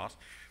heilbaan geweest,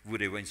 waar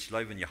hij wanneer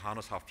schrijven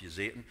Johannes heeft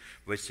gezeten,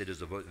 weet je,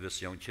 deze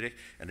visioen kreeg,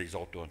 en hij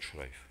zat door een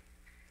schrijf.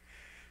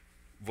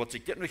 Wat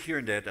ik dit nog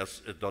hier deed,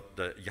 is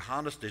dat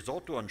Johannes, die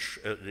zat door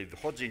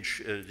had zijn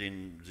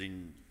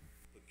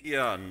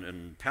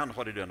een pen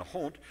had hij in de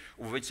hand, en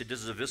wanneer ze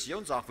deze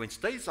visioen zag, wanneer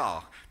hij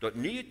zag dat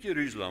niet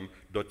Jeruzalem,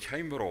 dat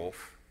geen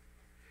roof,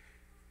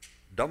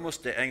 dan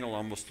moest de engel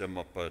hem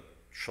op het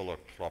schouder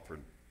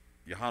klappen.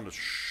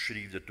 Johannes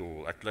schreef het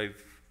door.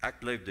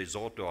 Ik leef die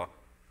zat daar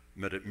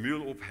met het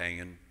muil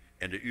ophangen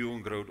en de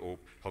uren groot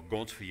op, had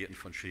ganz vergeten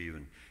van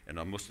schrijven. En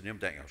dan moest hij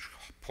denken,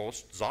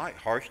 post,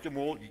 hartje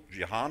mal,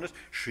 Johannes,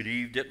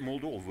 schreef dit mal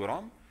door.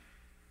 Waarom?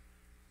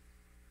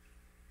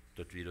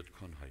 Dat we dat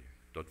kon hij.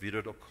 Dat we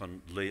dat ook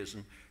kon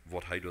lezen,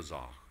 wat hij daar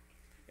zag.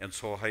 En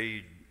zo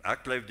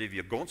ik leef die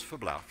weer ganz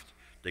verblaft.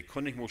 Die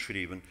kon niet meer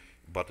schrijven,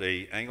 maar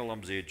de engel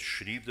hem zei,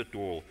 schreef dit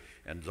door.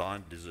 En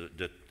zijn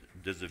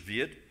deze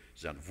woorden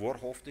zijn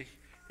voorhoofdig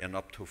en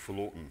op te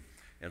verloten.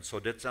 En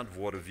zo dit zijn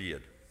woorden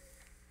weer.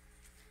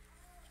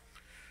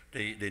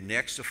 De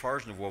nächste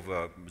versen, waar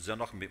we zijn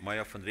nog met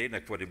mij van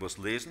reden, ik wil die bus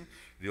lezen,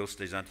 wils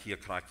die zijn hier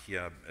krijg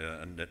hier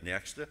in het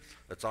nächste.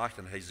 Het zegt,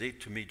 en hij zei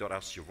te mij,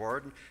 dat is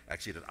geworden,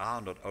 ik zie het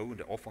aan, dat ogen,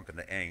 de opvang en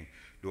de eng,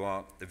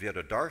 door weer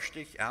de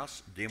durstig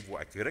is, dem wo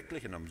ik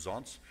werkelijk en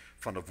omsonst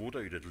van de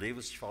woorden uit het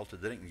levensval te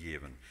drinken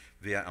geven.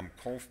 Wie am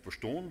Kampf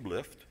bestaan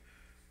blijft,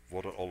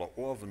 worden alle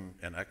oven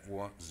en ik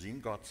word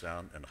zijn God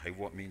zijn en hij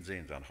wordt mijn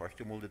zin zijn.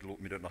 Hartje moet dit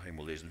me dat nog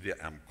eenmaal lezen.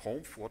 Wie am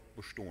Kampf wordt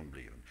bestaan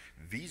blijven.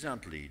 Wie zijn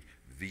het lied?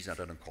 Wie zijn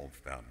in een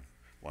kampf werden?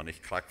 Want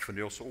ik krijg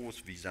van ons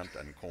aus, wie zijn in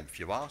een kampf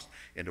geweest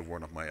en er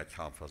wordt nog maar het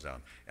kampf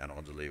zijn. En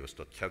onze levens,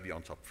 dat hebben we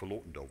ons op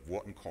verloren, dat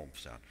wordt een kampf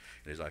zijn.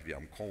 En hij zegt, wie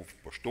am kampf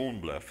bestaan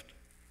blijft,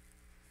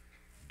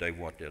 die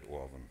wordt dit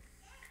oven.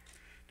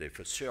 Die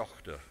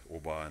verzuchten,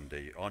 en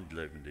die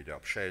aanleven, die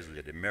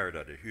abscheißelen, die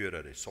Mörder, die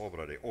Hörer, die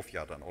Zauberer, die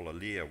Aufjager en alle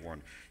Leer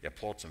worden, die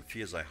plaatsen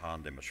voor zijn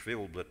hand, die met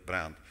Schwefelblit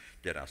brandt,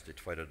 der is die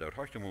tweede dood.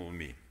 Hoort je maar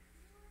mee.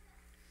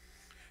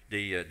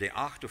 die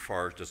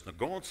achtervaart, dus een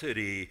ganze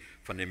rij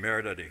van de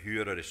merden, de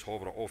huren, de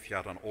sobere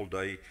afjaar en al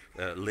die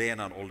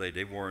lenen en al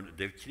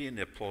die kregen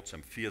de plaats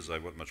in 4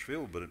 zijn, wat met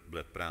veel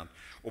blijft brand.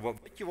 Maar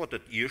weet je wat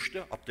het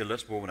eerste op de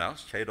list bovenaan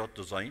is? Ga je dat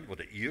te zijn? Wat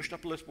het eerste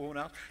op de list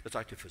bovenaan is? Dat is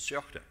eigenlijk de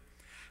verzuchte.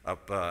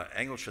 Op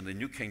Engels in de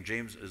New King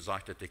James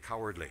zegt het de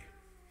cowardly.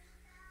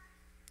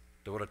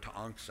 Dat wordt te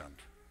angst zijn.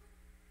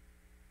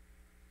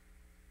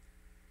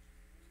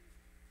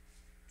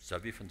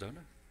 Zijn we van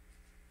zonen?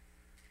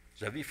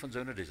 Zijn we van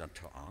zonen die zijn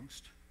te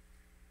angst?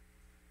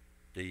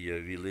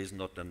 We lezen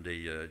dat in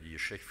de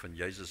geschichte van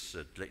Jezus,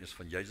 het gelijkenis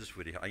van Jezus,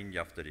 waar hij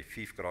eindigt die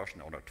 5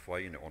 kraschen onder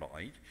 2 en onder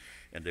 1.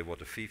 En die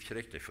worden 5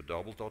 gericht, die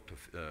verdubbelt dat tot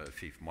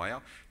 5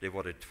 meijer. Die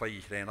worden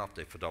 2 gekregen af,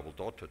 die verdubbelt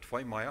dat tot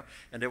 2 meijer.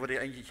 En die worden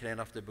 1 gekregen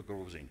af, die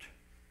begroven zijn.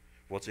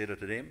 Wat zegt het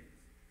te hem?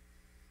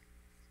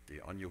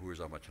 Die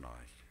ongehoorzamen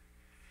knecht.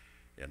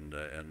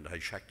 En hij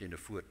schickt in de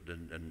voet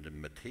in de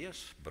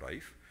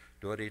Matthäusbrief,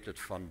 daar heet het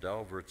van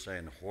daar wordt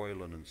zijn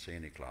huilen en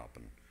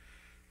zenuwklappen.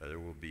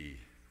 There will be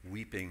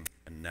weeping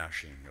and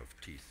gnashing of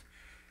teeth.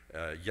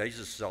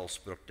 Jezus zelf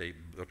sprak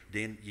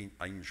den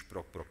een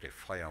sprak de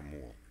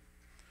feiermoel.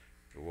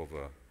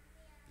 Waarover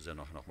ze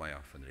nog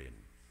meer van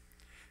reden.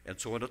 En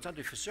zo, dat zijn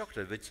die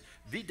verzuchten.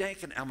 Wie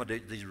denken allemaal,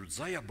 die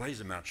zeer bij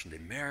mensen, die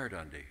merden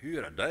en die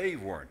huren, die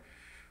worden.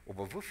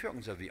 Maar wofür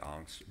zijn we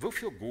angst?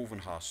 Hoeveel goven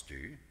hast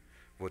du,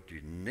 wat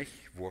du niet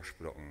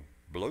worsproken,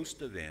 bloos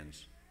de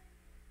wens,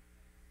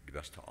 die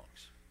beste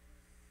angst.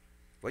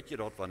 Weet je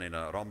dat, wanneer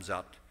een ram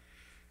zat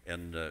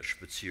en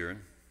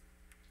spazieren,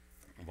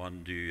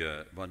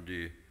 wanneer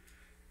du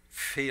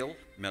veel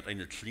met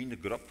een kleine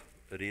groep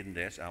reden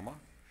des allemaal,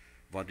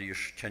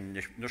 wanneer je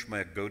niet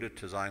meer goed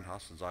te zijn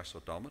hast en sagst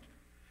wat damit.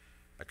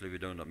 Ik geloof, we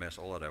doen dat meest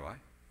alle daarbij.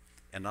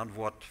 En dan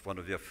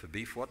wanneer we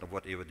voorbij voort, dan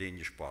wordt even den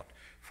gespaard.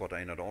 Voor de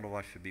ene of de andere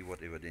weg voorbij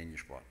wordt even den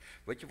gespaard.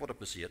 Weet je wat er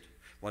passiert?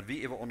 Want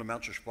wie even onder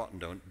mensen spatten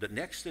doen, de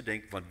nächste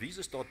denkt, want wie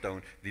ze dat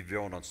doen, we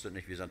willen ons dat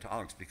niet, we zijn te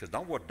angst. Want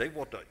dan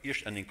wordt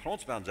eerst in den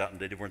krantsbaan zetten,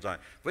 die worden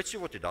zeggen, weet je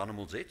wat je daar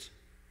allemaal ziet?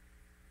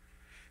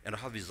 En dan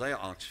hebben we zeer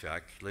angst voor,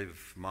 ik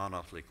leef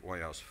maandagelijk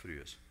oorjaars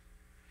vroeg.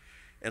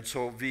 En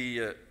zo,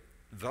 we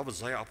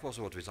zeer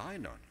oppassen wat we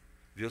zijn dan.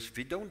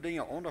 We doen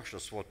dingen anders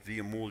dan wat we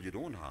eenmaal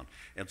gedaan hebben.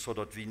 En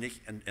zodat we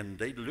niet in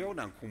die lucht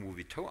komen waar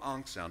we te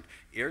angst zijn,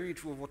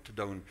 irgendwo wat te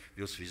doen,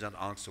 we zijn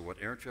angst voor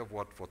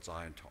irgendwo wat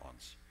zijn te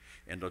ons.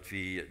 En dat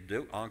we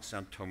de angst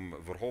zijn om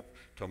verhoop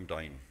te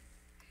doen.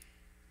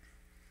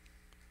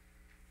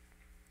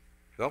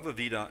 We hebben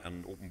weer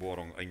in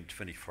Openbaring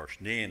 21 vers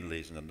 9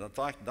 lezen. En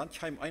dan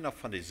kwam een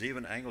van de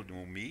 7 engelen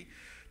naar mij,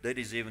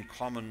 die 7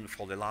 komen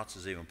voor de laatste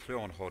 7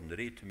 pleuren hadden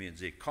reed te mij en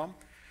zei, kom,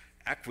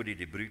 ik word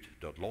die bruid,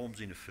 dat lam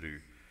zijn vrouw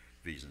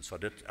wezen. So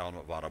dit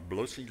waren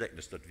bloos een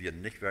gelijkenis, dat we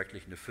niet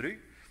werkelijk een vrouw,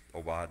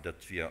 maar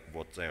dat we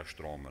wat zeer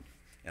stromen.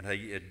 En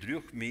hij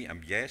droeg mij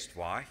een geest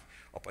weg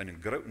op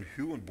een grote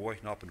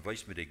hoevenborg op en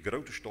wijst me de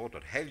grote stad,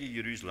 dat heilige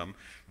Jeruzalem,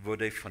 waar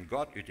hij van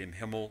God uit de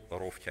hemel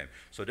eraf kwam.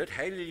 So dit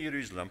heilige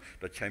Jeruzalem,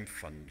 dat kwam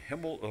van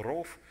hemel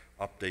eraf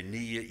op de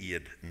nieuwe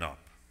eerd nap.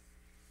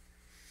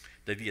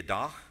 Dat we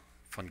dag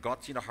van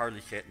God zijn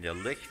herrlijkheid en der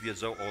licht weer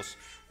zo als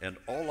in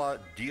alle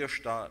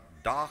dierste,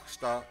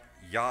 dagste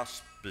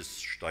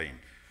jaspissteen.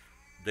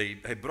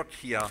 Hij brengt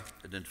hier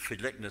een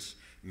vergelijkenis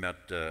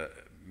met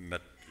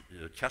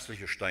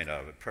kostelijke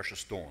stenen, precious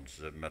stones,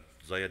 met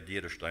zeer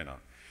dure stenen.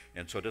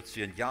 En zo dat is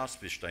een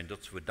jaspissteen, dat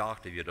is voor dag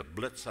dat weer dat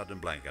blitzert en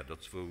blinkt, dat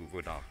is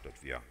voor dag dat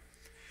weer.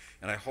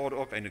 En hij had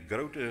ook een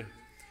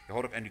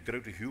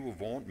grote huwe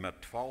woont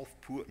met 12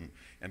 poorten.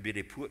 En bij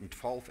die poorten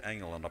 12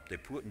 engelen. En op die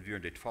poorten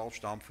werden de 12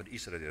 stammen van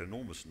Israël, de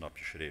nomen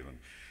opgeschreven.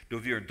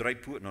 Er waren 3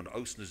 poorten aan de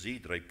oostende zijde,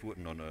 3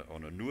 poorten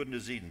aan de noordende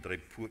zijde, 3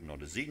 poorten aan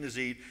de zuidende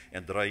zijde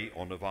en 3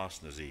 aan de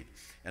westende zijde.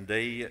 En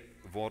die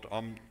woont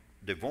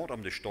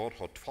om de stad,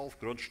 had 12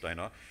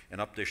 grondstenen.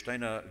 En op de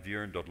stenen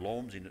werden dat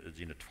lam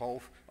zijn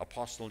 12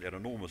 apostelen en de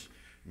nomen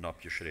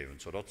opgeschreven.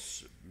 So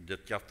dat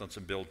geeft ons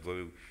een beeld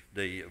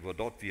waar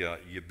dat weer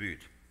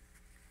gebeurt.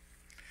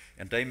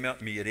 En die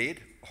met mij reed,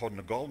 had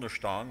een gouden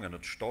stang en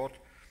het staat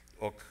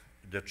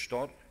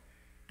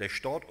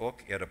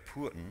ook er de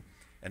poorten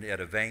en er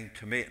de wijn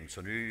te meten.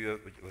 So nu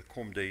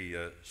komen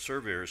de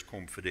surveyors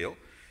verdeel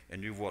en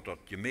nu wordt dat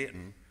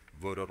gemeten,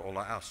 wordt dat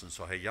allereerst. En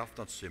zo hij jaft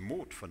ons de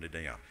moed van de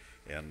dingen.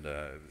 En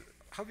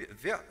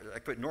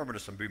ik weet Norman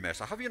is een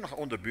buurmeester. Heb je nog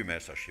onder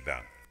buurmeesters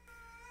gedaan?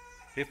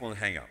 Geef me een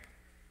hang-up.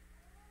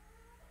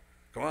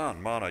 Kom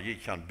aan, mannen, je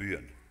kan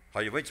buren.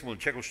 Je weet wel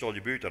een checkelstal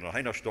je buurt en een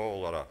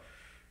heinerstal of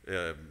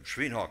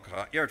Schweinhok,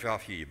 irgendwo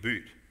heb je je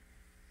buurt.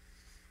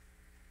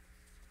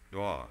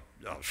 Ja,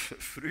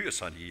 vroeger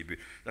zijn die je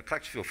buurt. Dan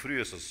krijg je veel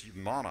vroeger als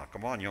mannen.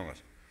 Kom aan,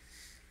 jongens.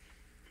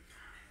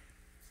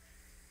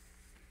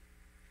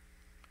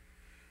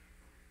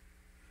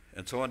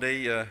 En zo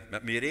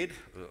met mij reed,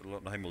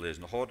 laat nog eenmaal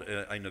lezen, had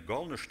een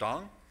gouden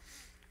stang,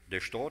 die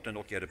staat en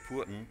ook de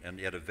poorten en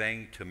de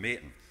wijn te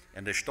meten.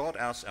 En die staat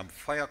als aan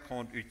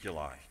vierkant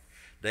uitgelegd.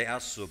 Die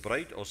is zo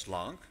breed als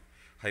lang.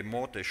 Hij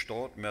maakt de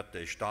stad met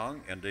de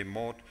stang en die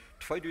maakt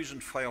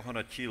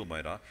 2400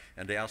 kilometer.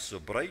 En die is zo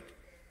breed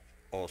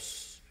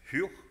als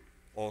hoog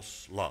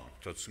als lang.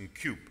 Dat is een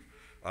cube.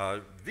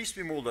 Wijs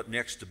me mal dat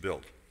nächste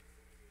beeld.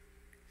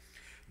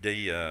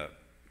 Die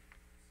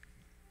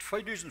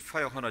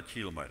 2500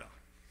 kilometer.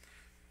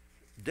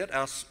 Dat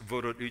is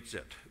waar het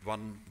uitzet.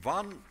 Want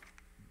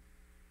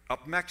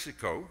op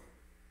Mexico,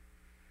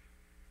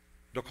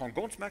 daar kan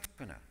ganz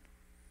Mexico naar.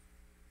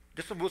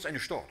 Dat is bloß eine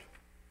Stadt.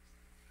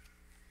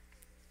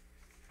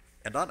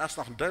 En dan is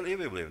nog een deel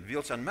overgebleven. Wie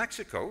als in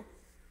Mexico,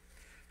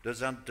 daar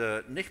zijn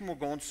niet meer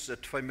ganz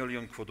 2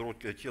 miljoen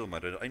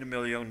kvadratkilometer,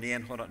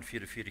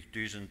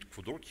 1.944.000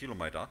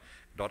 kvadratkilometer,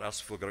 dat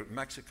is voor groot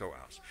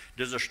Mexico is.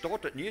 Dus de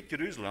stad in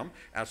Niet-Jeruzalem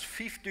is 5.760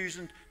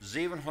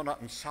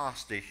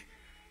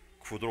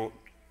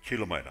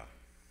 kvadratkilometer.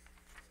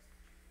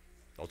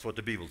 Dat is wat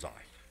de Bijbel zegt.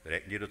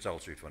 Reken niet het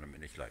zelfs uit, wanneer men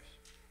niet leest.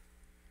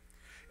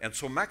 En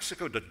zo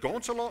Mexico, dat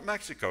ganze land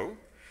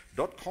Mexico,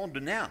 dat kan de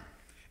naam.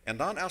 En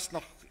dan is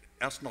nog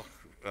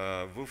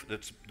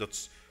dat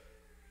is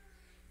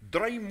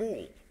 3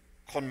 maal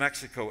kan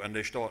Mexico en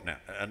de staat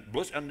nemen. En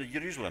bloos in de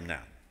Jeruzalem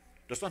nemen.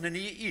 Dat is nog een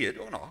nieuwe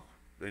eeuw, ook nog.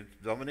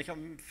 Dat we niet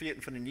gaan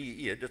vergeten van de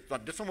nieuwe eeuw.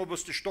 Dat is nog maar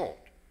bloos de staat.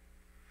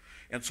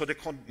 En zo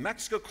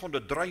Mexico kon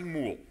de 3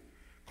 maal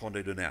kon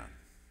de nemen.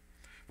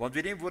 Want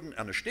we worden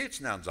aan de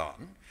staatsnaam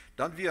zaten,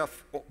 dan weer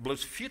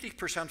bloos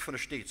 40% van de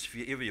staats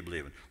weer eeuwig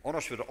gebleven.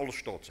 Anders weer alle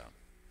staat zijn.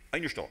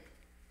 Eén staat.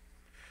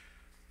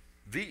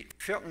 Wie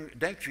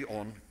denkt wie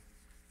aan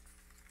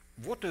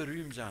wat de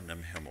ruim zijn in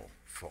de hemel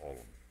voor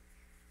allen.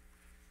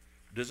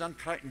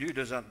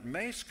 De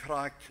meest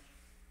krijgt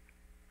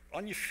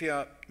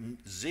ongeveer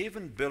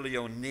 7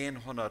 biljoen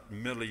 900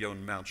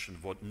 miljoen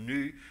mensen wat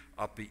nu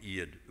op de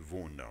aarde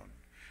wonen.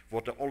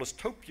 Wat er alles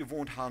top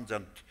gewoond hebben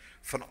zijn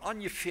van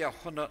ongeveer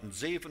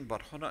 107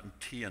 tot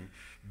 110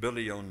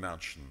 biljoen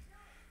mensen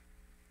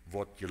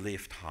wat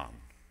geleefd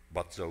hebben,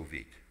 wat zo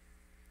weet.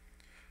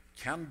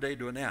 Kan die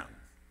doen aan?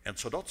 En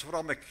zo dat is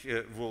waarom ik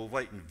wil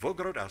weten, hoe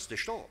groot is de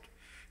stad?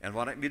 En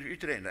wanneer ik me het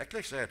uitrekenen, ik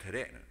leg ze het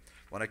rekenen.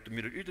 Wanneer ik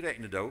me het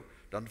uitrekenen doe,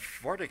 dan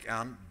word ik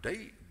aan,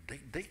 die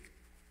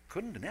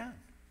kunnen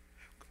aan.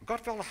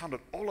 God wil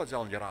dat alle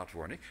zullen geraad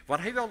worden.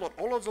 Want hij wil dat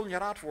alle zullen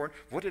geraad worden,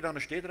 wordt hij dan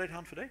een stederheid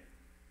aan voor die?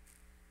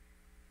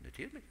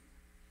 Natuurlijk.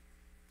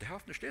 Die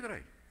heeft een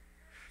stederheid.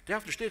 Die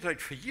heeft een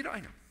stederheid voor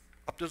iedereen.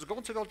 Op deze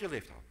ganze wereld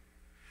geleefd hebben.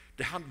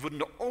 Die worden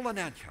er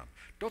alle aan gaan.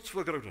 Dat is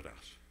hoe groot het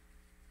is.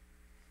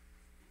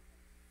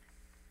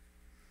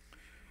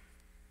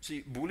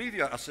 Zie,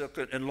 Bolivia is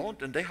een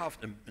land en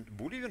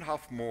Bolivia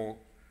heeft maar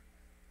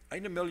 1.098.000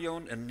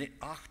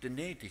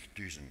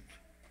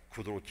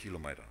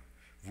 kvadratkilometer.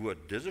 Waar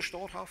deze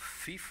stad heeft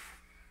 5,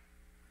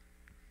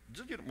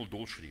 dat is maar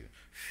doorschrijven,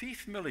 5.760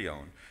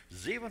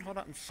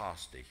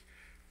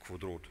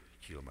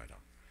 kvadratkilometer.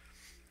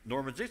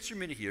 Normaal zit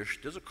je hier,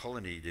 deze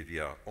kolonie die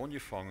we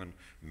aangevangen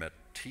met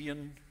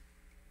 10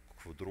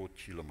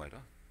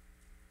 kvadratkilometer.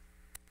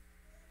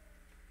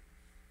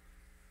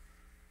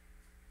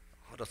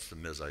 Oh, dat is de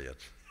missie.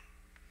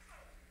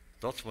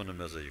 Dat is een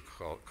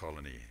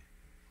missie-kolonie.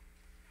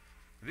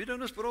 We doen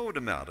het brood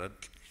met. Dat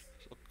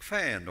is ook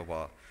fijn,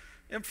 maar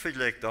in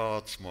vergelijk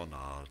dat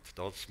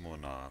is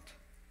monaat.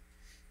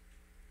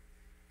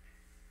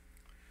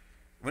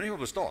 Wanneer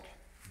we stad?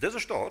 Deze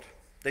stad,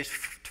 die is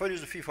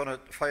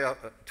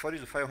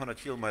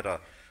 2500 kilometer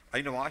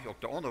ene weg,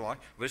 ook de andere weg,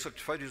 we is ook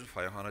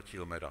 2500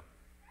 kilometer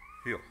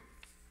hier.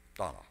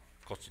 Daarna.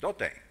 Kost je dat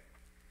ding?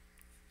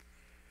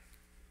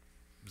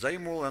 Zeg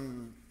maar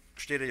een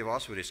steden je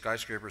was waar die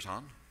skyscrapers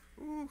aan.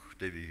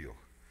 Die wie hier.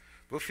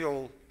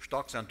 Hoeveel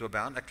stok zijn er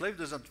bij? Ik geloof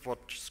dat zijn wat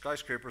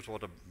skyscrapers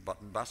wat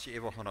een beetje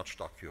even 100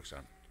 stok hier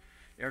zijn.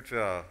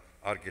 Irgendwer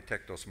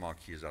architectos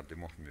mag hier zijn, die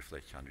mochten we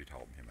vielleicht gaan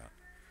uithouden hiermee.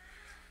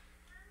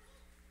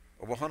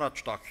 Over 100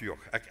 stok hier.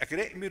 Ik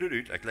reken me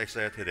eruit, ik leg ze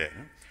het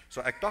rekenen.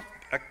 So ik dacht,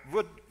 ik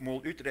wil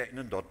mal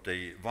uitrekenen dat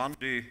die, wanneer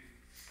du,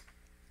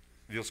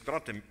 wir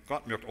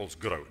God maakt ons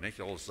groot,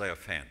 niet? Ons zeer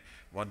fijn.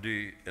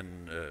 Wanneer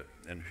du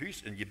een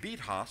huis, een gebied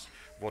hast,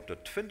 wat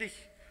de 20,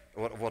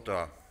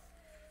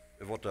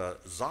 wat de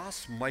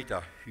 6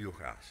 meter hoog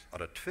is,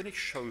 of 20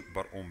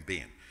 schouwbar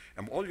ombeen.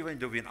 En algemeen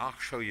doen we een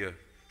 8 schouwen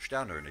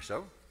sterren, niet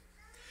zo?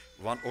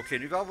 Want oké,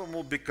 nu gaan we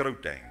maar bij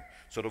groot denken.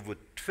 Zodat we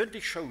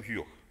 20 schouwen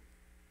hoog.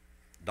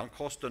 Dan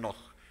kost het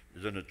nog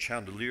de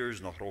chandeliers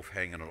nog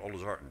erop-hangen en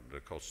alles harten.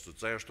 Dat kost het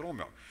zeer stroom,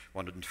 ja.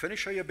 Want een 20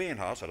 schouwen been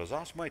hast, of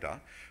 6 meter,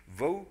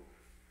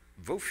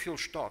 hoeveel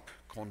stok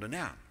kan er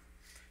na?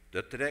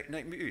 Dat reken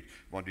ik me uit.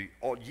 Want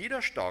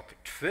jeder stok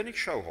 20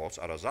 schouwhals,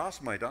 oder 6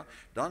 meter,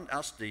 dan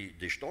is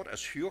die stad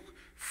is hoog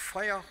 400.000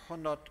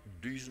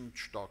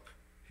 stok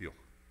hoog.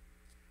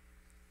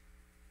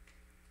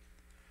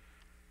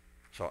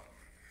 Zo,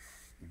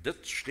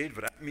 dit steht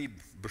waar ik me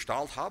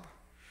besteld heb.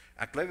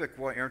 Ik geloof ik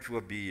was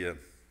ergens bij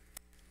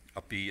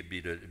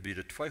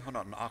de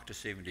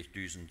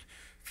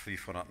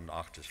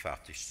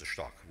 278.558ste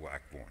stok waar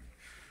ik woon.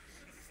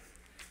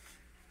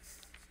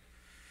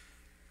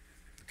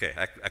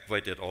 Oké, ik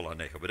weet dit al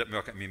niet, maar dat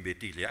maakt het me een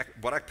beetje.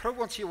 Maar ik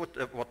probeer ons hier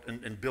wat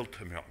in beeld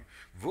te maken.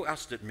 Hoe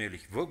is dit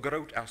mogelijk? Hoe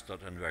groot is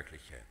dat in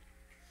werkelijkheid?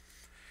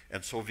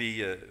 En zo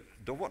wie,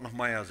 daar wordt nog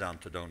meer aan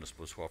te doen, dat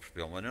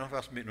boodschapspel. Maar nog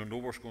was met een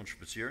nobers gaan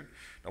spazieren,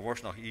 dan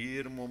was nog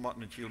ieder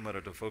moment een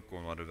kilometer te veel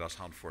komen, maar dat was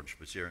hand voor het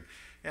spazieren.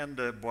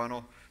 En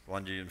bueno,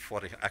 wanneer je een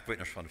vorige, ik weet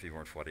niet van wie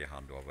we vorige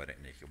hand door, weet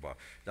ik niet. Maar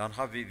dan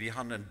hebben we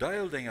gaan een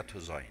deel dingen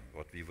te zijn,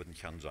 wat we willen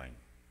gaan zijn.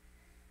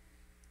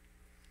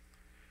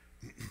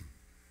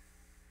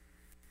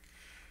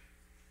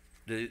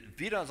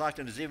 Wieder sagt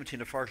in de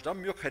 17e vers,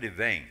 dan mag hij de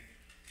wijn,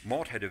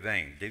 maat hij de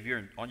wijn, die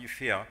weer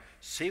ongeveer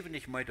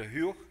 70 meter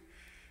hoog.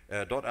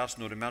 Dat is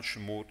nu de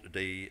mensenmoot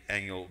die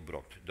engel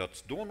bracht. Dat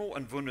is dan nog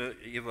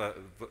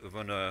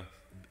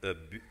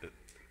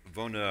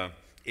een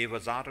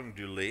evazating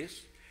die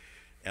leest.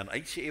 En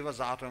deze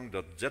evazating,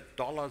 dat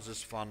 $6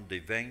 is van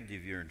de wijn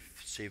die weer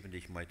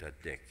 70 meter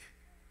dik.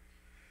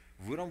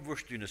 Waarom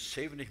wordt u een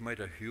 70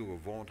 meter hoge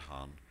woont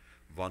gaan,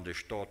 wanneer de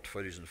stad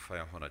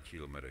 2400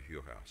 kilometer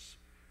hoog is?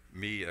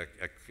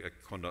 Ik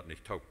kon dat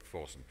niet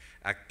opvassen.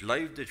 Ik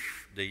geloof dat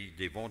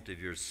die woont die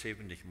weer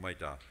 70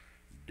 meter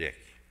dik.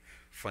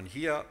 Van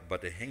hier bij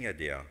de Hänge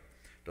der,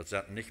 dat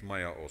zat niet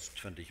meer als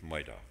 20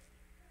 meter.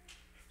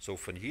 Zo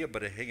van hier bij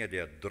de Hänge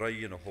der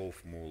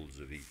 3,5 mol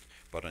zo wijd.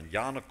 Bij een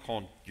jane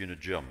kant in de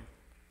gym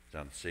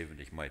zijn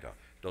 70 meter.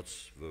 Dat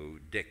is hoe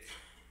dik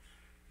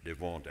de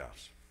wand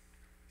is.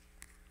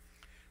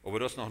 Maar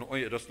dat is nog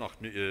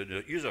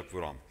een oorzaak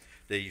waarom.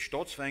 De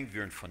stadswegen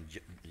werden van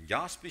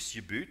jaspis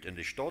gebouwd en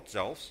de stad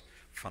zelfs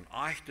van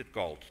echt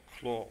goud,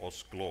 klaar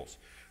als glas.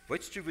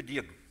 Weet je wat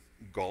die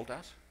goud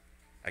is?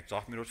 Ik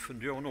zeg me dat van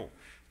jou nog.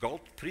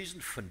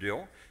 Goldprijzen van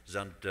jou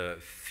zijn $58.300.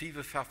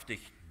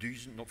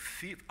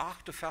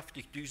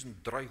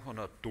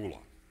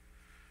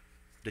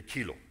 De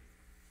kilo.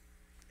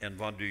 En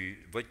wanneer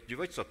je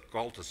weet dat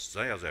goud is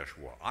zeer, zeer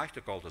zwaar.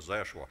 Echte goud is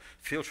zeer zwaar.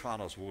 Veel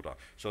zwaarder als water.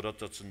 Zodat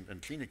dat een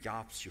kleine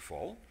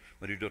jaapsgeval.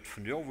 Wanneer je dat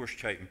van jou wordt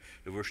kijken,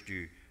 dan wordt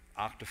je $58.000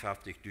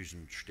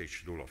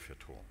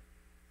 vertrouwen.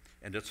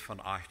 En dat is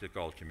van echte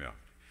goud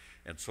gemerkt.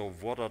 En zo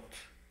wordt dat,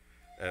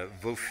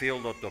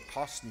 hoeveel dat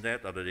kosten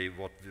dat,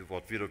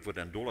 wat we dat voor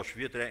in dollars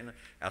weer rekenen,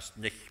 is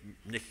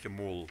niet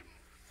gemol.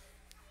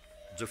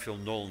 Zoveel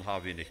nullen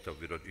hebben we niet dat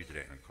we dat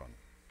uitrekenen kunnen.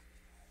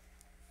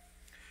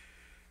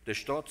 De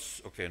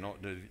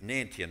de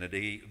 19,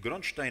 de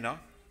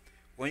grondstenen,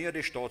 onder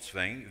de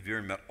stadswijn,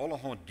 werden met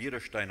allerhand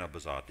dierenstenen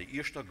bezat. De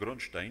eerste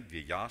grondstein,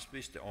 wie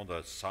jaspis, de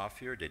andere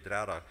saphir, de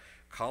derde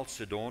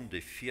chalcedon,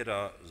 de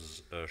vierde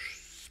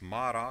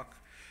smaragd,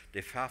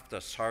 de vijfde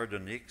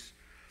sardonyx,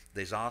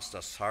 de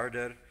zesde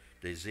sarder,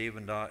 de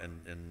zevende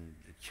een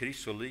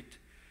chrysoliet,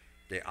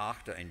 de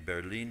achte een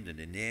berlin, de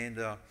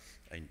negende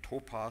een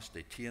topaz,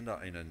 de tiende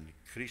een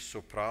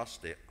chrysopras,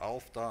 de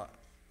elfde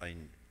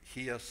een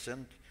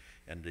hyacinth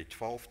en de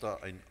 12e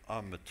een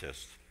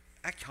amethyst.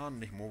 Ik kan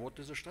niet meer wat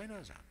deze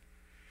stenen zijn.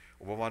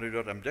 Maar wanneer u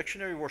dat in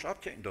dictionary wordt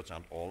opkijken, dat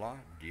zijn alle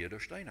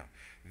dieren stenen.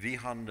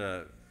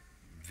 Wanneer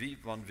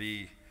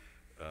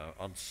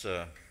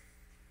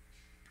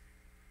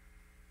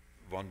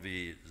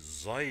we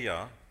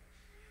zeer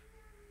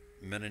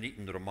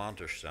Mennoniten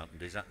romantisch zijn,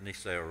 die zijn niet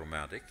zeer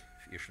romantisch,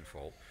 in ieder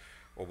geval.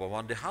 Maar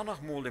wanneer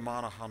de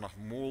mannen gaan nog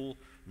mal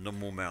een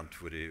moment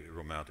voor die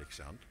romantisch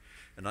zijn.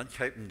 En dan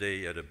kijken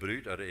die de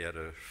bruid en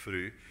de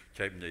vrouw,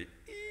 kijken die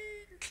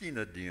een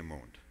kleine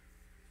diamant.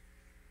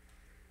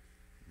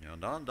 Ja,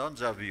 dan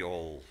zijn we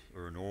al,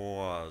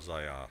 hebben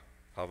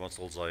we ons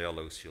al zeer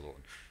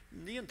losgelaten.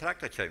 Niet een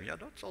tractor kijken, ja,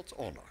 dat is iets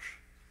anders.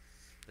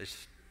 Dat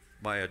is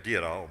maar een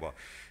dier, maar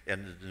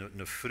en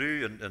een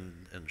vrouw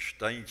en een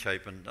steen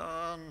kijken,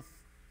 dan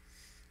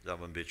zijn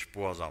we een beetje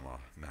spoorzamer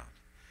met.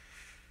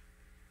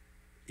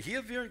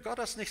 Hier wird Gott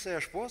ist nicht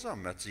sehr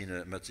sparsam mit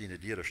seinen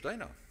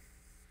Dierensteinen.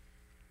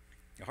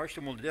 Hast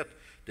du mal das?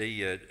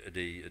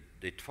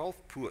 Die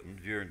 12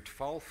 Purten wären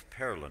 12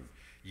 Perlen.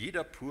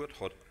 Jeder Purt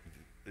hat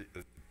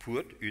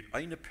Purt uit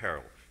eine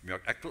Perl.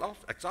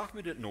 Ich sag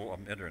mir das noch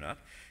am Internet.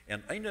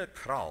 En eine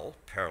Kraal,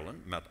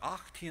 Perlen, mit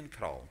 18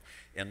 Kralen.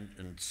 En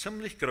een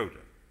ziemlich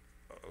grote,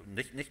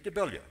 nicht de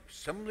België,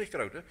 ziemlich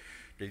grote,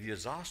 die wir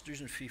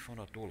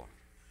 $6.500.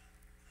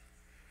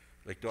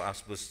 Like, da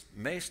ist es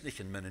meist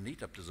nicht in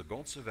Mennonit auf dieser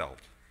ganzen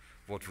Welt,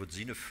 wird für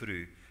seine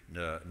Frau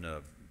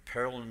eine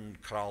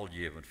Perlenkraal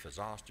geben für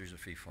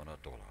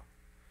 $6.500.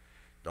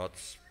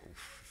 Das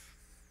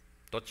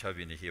haben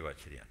wir nicht hier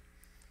weit gesehen.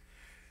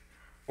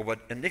 Aber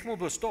nicht mal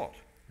bloß dort.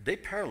 Die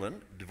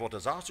Perlen, die worden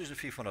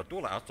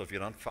 $6.500 ist, das wir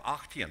dann für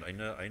 18,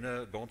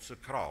 eine ganze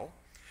Kraal.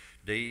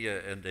 Die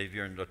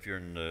werden,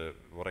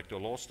 wat ik daar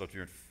las, dat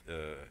weer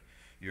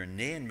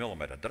 9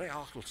 mm,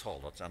 3/8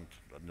 Zoll, dat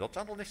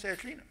zijn al niet zeer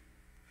klein.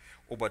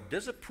 Maar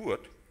deze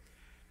poort,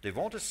 die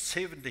wand is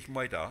 70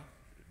 meter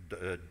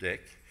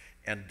dik,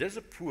 en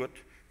deze poort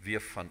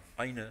weer van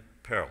eine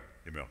Perl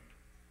gemaakt.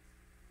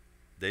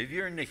 Die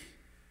weer niet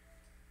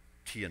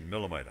 10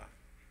 mm,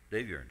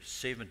 die weer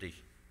 70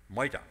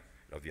 meter,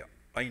 dat weer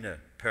eine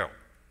Perl.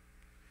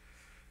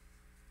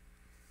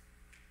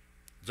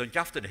 Zo'n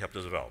jafte niet op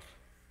deze wereld.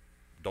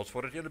 Dat is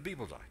wat het in de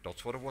Bijbel zegt. Dat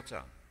is wat het wordt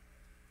zijn.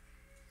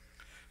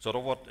 Zo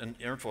dat wordt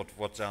in antwoord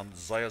wordt zijn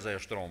zeer, zeer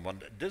strong.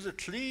 Want deze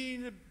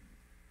kleine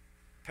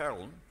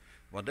perlen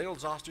Want die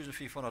al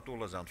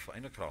 $6.500 zijn voor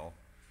een kraal.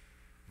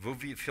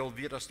 Hoeveel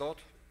weer dat staat?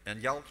 En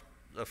geld,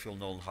 dat veel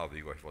nul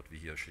hebben we wat we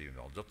hier schrijven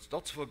willen.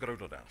 Dat is veel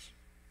groter dan.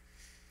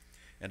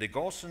 En de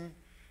gassen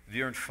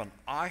werden van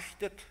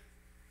echt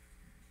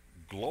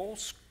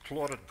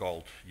glasklare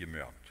goud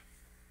gemerkt.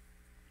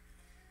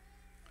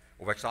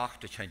 Of ik zag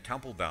dat geen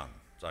tempel ben,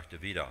 sagte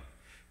wieder.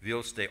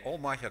 Wils de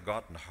Almachtige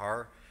Gott en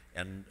haar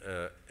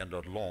en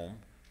dat lam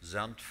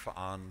zijn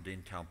aan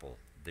den tempel.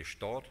 De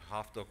stad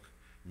heeft ook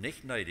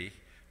niet nodig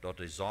dat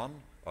de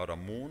zon of de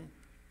maan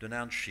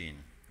doen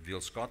schijnt.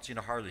 Wils God zijn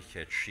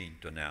herrlijkheid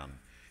schijnt doen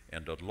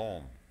en dat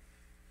lam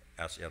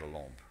als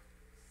lamp.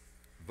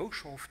 Hoe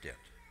schafft dit?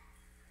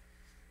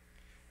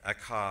 Ik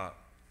heb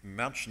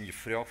mensen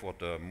gevraagd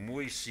wat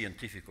mooie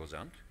scientifici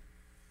zijn.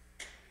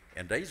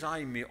 En die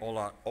zeggen me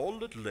al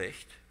het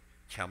licht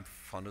komt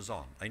van de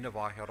zon. Eine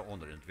waar hier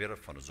onder. Entweder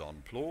van de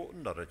zon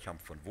ploten, dat het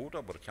komt van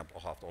water, maar het komt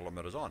ook altijd alle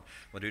met de zon.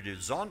 Maar als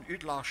de zon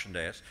uitlachen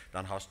is,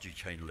 dan hast du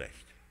geen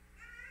licht.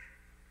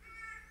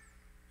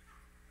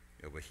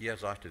 Ja, maar hier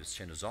zegt het is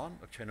geen zon,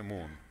 het is geen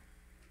maan.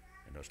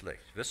 En dat is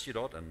licht. Wist je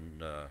dat?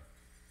 In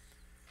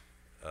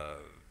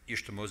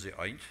 1. Mose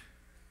 1,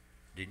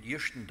 den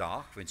eerste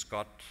dag, wanneer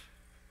God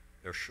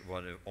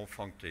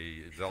omvangt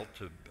de wereld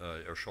te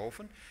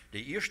erschaffen,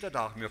 de eerste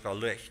dag maakt er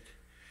licht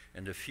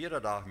en de vierde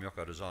dag maakt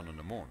er de zon en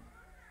de maan.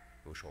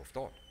 Hoe schafft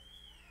dat?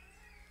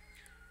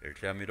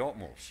 Erklär mir dat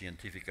mal,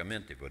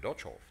 scientificamente, hoe dat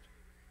schafft.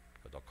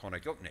 Dat kan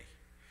ik ook niet.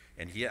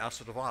 En hier is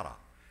het waar.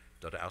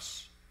 Dat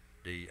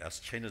is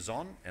geen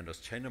zon en dat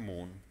is geen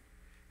maan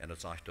en dat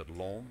zegt dat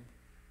lam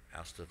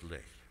is het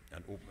licht.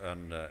 En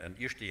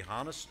 1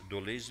 Johannes,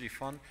 daar lezen we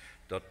van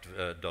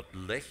dat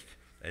licht,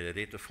 hij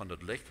redt van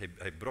dat licht,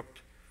 hij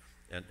brukt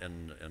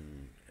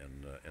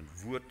een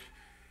woord,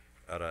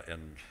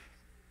 een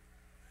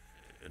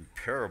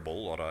parable,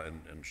 of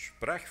een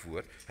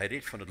spreekwoord, hij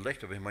redt van het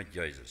licht, hij meint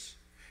Jezus.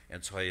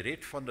 En zo hij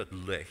redt van het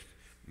licht,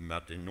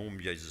 met de naam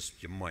Jezus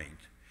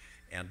gemeend.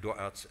 En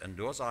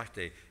daar zegt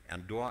hij,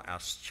 en daar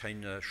is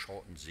geen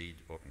schatten ziet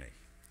ook niet.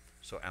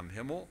 Zo am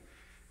Himmel,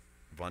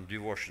 wanneer du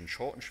wordt een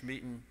schatten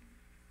schmieden,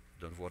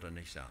 dan wordt er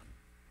niet zijn.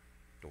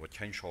 Er wordt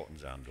geen schatten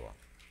zijn daar.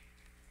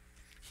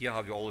 Hier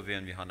hebben we we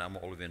hebben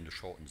allemaal alle de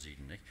schatten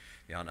zien. Niet?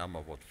 We hebben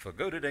allemaal wat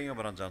vergoede dingen,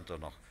 maar dan zijn er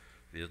nog,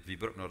 we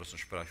gebruiken nog eens een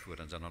spreekwoord,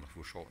 dan zijn er nog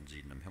voor schatten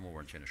zien. Im Himmel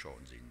worden geen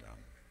schatten zien daar.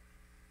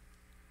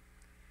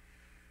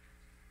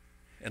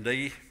 En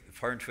die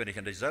 24,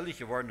 en die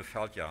geworden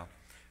veld ja,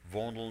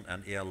 wandelen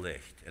en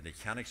licht. En de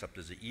kennis op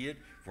deze eerd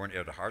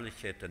worden de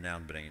herrlijkheid ten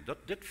naam brengen.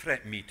 Dit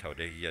vreet mij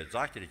toe. Je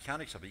zegt de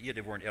kennis op de eerd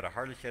worden de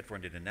herrlijkheid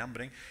worden de naam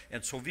brengen.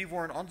 En zo wie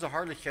worden onze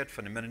herrlijkheid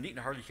van de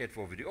mennonieten herrlijkheid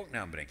waar we die ook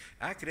naam brengen.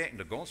 Ik reken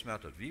de gans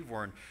met dat wie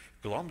worden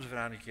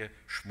glamsverenigde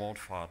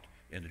schmootvaart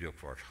in de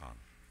rukwaarts gaan.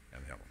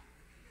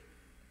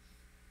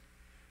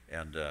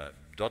 En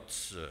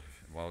dat,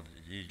 wel,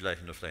 die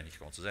leggen er vielleicht niet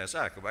ganz zu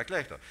sagen, maar ik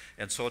leg dat.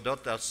 En zo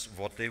dat is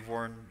wat die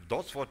worden,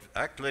 dat is wat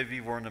ik leef,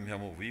 wie worden im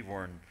Himmel, wie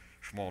worden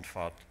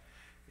schmootvat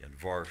en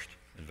worst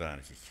en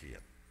weinig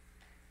gekregen.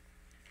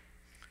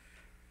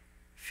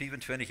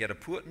 25 de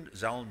poorten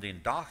zullen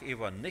den dag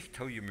even niet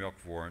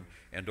toegemerkt worden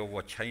en door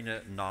wordt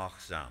geen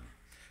nacht zijn.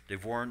 Die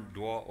worden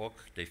door ook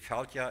de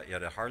veldja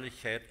ihre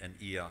herrlijkheid en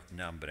ihr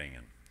naam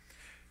brengen.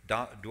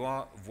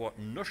 Door wordt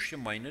niets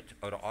gemeend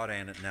uit de aarde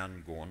in het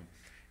naam gaan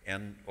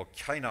en ook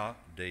keiner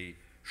die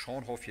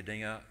schoonhofje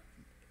dingen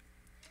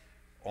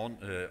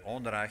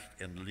onrecht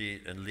en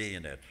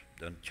leen het.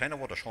 Dan keiner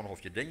wordt de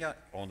schoonhofje dingen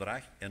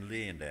onrecht en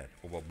leen het.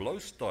 Maar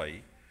bloos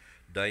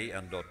die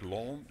en dat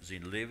lam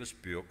zijn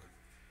levensboek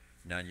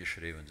naar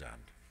geschreven zijn.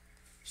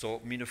 Zo,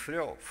 mijn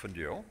vrouw van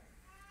jou,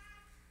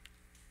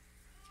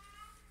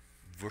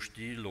 worst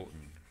die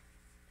loten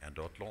en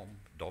dat lam,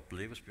 dat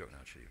levensboek naar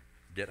geschreven.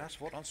 Dat is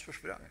wat ons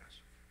versproken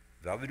is.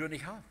 Wat we doen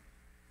niet gaan.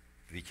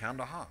 We kunnen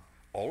dat gaan.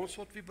 Alles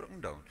wat we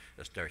brengen doen,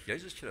 is door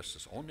Jezus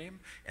Christus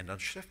aannemen en dan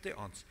schrijft hij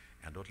ons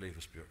en dat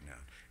levensboek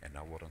naar. En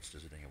dan worden ons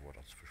deze dingen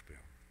ons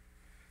versproken.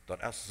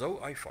 Dat is zo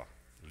einfach,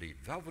 lied.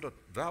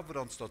 Waar we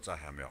ons dat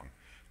zeggen,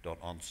 dat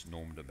ons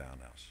naam de baan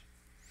is.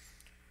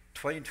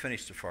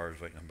 22. vers,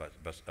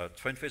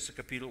 22.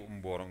 kapitel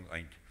Openbaring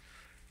 1.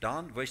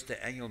 Dan weist de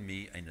engel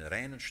mij een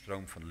reine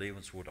stroom van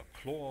levenswoorden,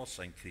 klaar als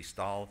een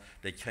kristal,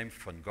 dat komt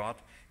van God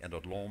en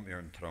dat lam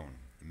ihren troon.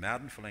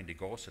 Midden van de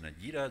gassen en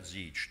jeder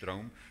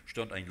stroom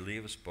stond een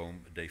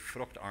levensboom, die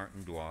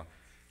vruchtarten door,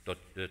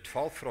 de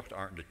 12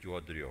 vruchtarten dat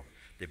jaar droeg.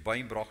 De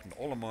boom brachten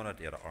alle mannen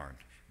ihre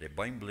aard. De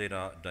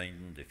boomblätter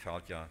dienden de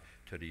veldja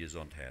tot de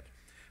gezondheid.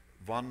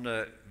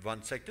 Wanneer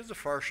ik deze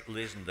vers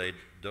lezen deed,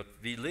 dat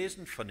we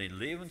lezen van de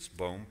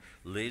levensboom,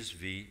 lezen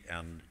we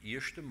in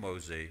 1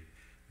 Mose,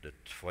 de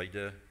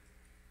 2e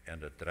en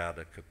de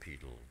 3e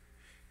kapitel.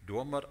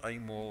 Door maar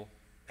eenmaal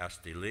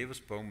als de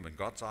levensboom, en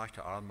God zegt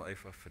de Adam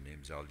even, van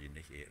hem zal je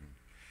niet eten.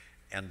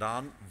 En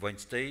dan,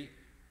 wanneer die,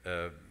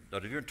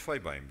 dat er weer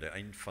 2 bomen, de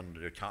een van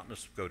de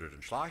katnis gouden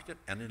en slachten,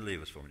 en een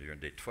levensboom,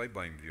 die 2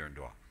 bomen weer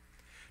daar.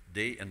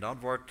 En dan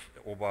wordt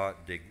over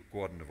de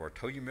Gordon wordt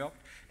toegemerkt.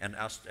 En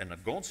de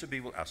ganze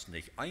Bibel is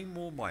niet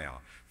eenmaal meer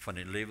van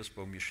den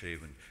levensboom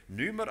geschreven.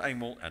 Nu maar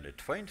eenmaal in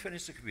het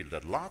 22e kapitel,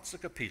 dat laatste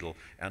kapitel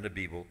in de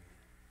Bibel.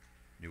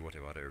 Nu wordt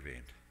er wat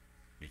erwähnt.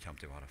 Nu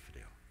komt er wat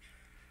verdeeld.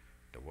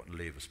 Er wordt een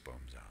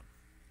levensboom zijn.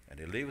 En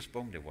die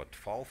levensboom, die wordt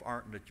 12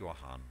 arten dat jaar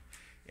aan.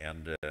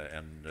 En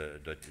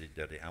dat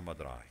die allemaal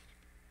draait.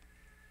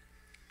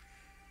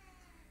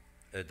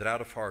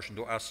 Derde versen,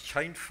 du is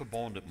geen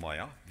verbondet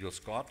meer, wil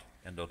God,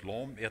 en dat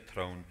loom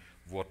troon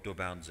wordt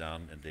doorban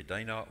zijn, en de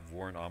deine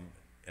worden am,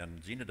 en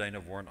zijn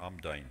deine worden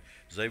am dein.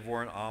 Zij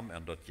worden am,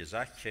 en dat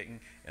gezegd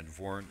kijken, en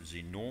worden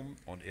ze noem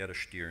aan ihre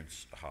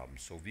stirns hebben.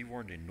 So wie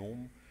worden de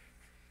noem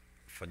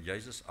van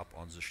Jezus op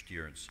onze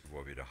stirns,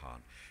 waar we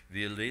gaan.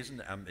 We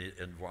lezen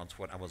in ons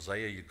wordt allemaal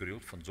zeer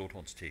gegruld van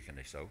zo'n teken,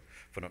 niet zo,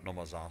 van het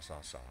nummer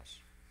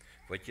 666.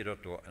 Weet je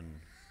dat door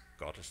een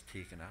Gottes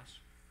teken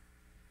is?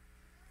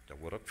 Daar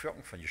wordt ook veel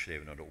van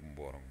geschreven in de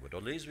openbaring. Maar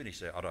daar lezen we niet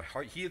zo,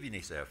 of hier we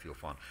niet zo veel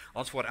van.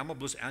 Ons wordt allemaal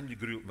bloos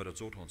aangegruld met het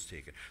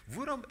zoothoondsteken.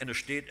 Waarom, en er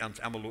staat ons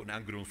allemaal loten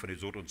aangegruld van het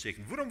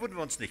zoothoondsteken, waarom worden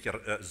we ons niet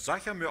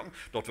zeker maken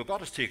dat we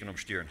Gottes teken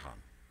omsturen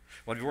gaan?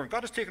 Want we worden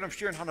Gottes teken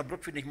omsturen gaan, dan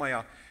broek we niet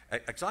meer,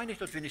 ik zei niet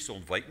dat we niet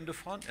zullen weten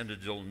ervan, en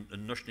dat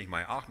zullen niks niet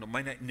meer achten,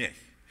 maar mij niet.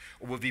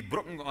 Maar we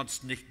broeken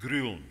ons niet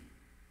gruwen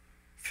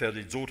voor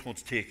het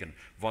zoothoondsteken,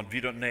 want we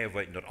dat niet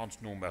weten dat ons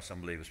noem is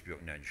am levensbuur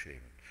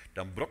neergeschreven.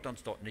 Dan broekt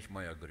ons dat niet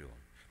meer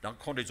gruwen. Dan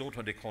kon die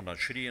zoon, die kon dan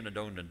schreeuwen en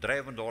doen en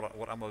drijven door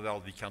wat allemaal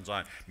wel wie kan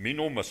zijn. Mijn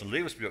noem is een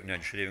levensbuur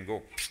neergeschreven,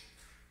 go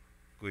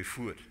je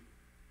voort.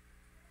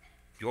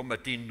 Ja,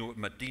 met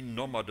die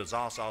nummer, de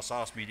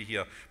 666, die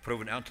hier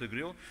proberen aan te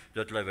grillen,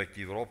 dat leef ik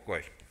die weer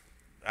opgooien.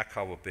 Ik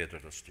ga wat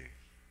beter dan die.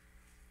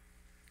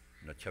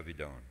 En dat gaan we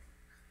doen.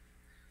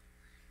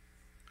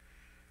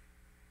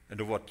 En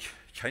er wordt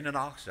geen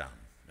nacht zijn.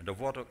 En er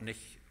wordt ook niet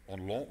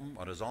onlopen,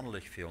 maar er is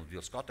aanlicht veel.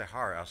 Wie God de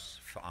Haar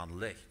is voor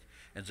licht.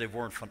 En zij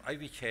worden van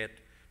eeuwigheid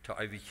tot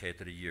eeuwigheid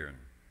regeren.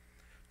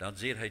 Dan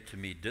zegt hij te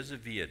mij, deze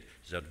wereld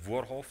zit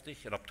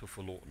waarhaftig erop te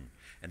verloten.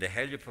 En de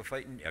heilige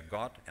profeten,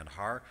 God en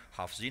haar,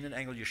 heeft zijn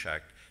engel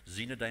geschikt,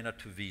 zijn deiner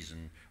te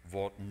wijzen,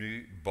 wat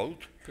nu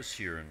bald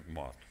passeren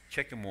moet.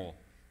 Check hem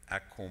al,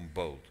 ik kom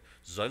bald.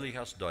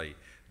 Zalig is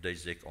die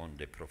zich aan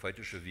de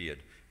profetische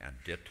wereld en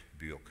dit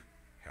boek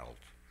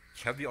houdt.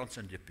 Gaan we ons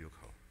in dit boek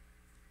houden?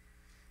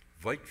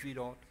 Weet wie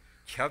dat?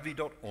 Gaan we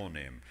dat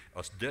aannemen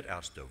als dit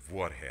is de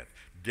waarheid?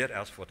 Dit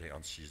is wat hij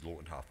ons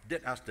gesloten heeft.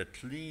 Dit is het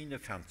kleine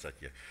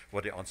venstertje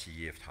wat hij ons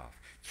gegeven heeft.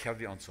 Gaan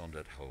we ons aan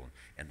dit houden?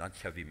 En dan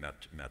gaan we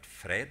met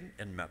vrede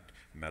en met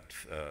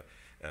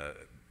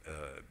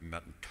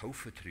een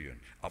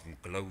toevertrouwen op een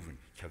geloven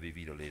gaan we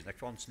weer lezen. Ik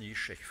wil ons een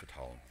geschichte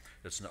vertellen.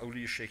 Dat is een oude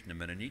geschichte, een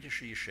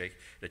Mennonitische geschichte.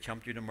 Dat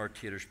komt uit een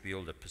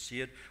martyrerspiel. Dat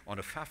passeert aan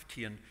de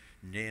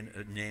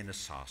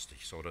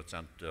 1569. So, dat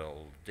zijn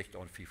al dicht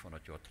aan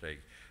 500 jaar terug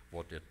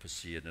wat dit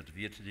passeert. En het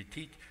werd die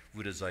tijd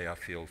waar er zeer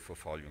veel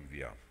vervolging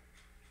was.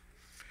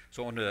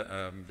 So,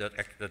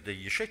 de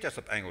geschichte is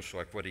op Engels, so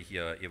ik word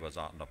hier even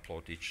zeggen, dat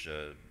plot iets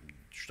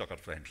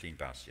stukkert voor een klein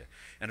beetje.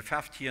 En in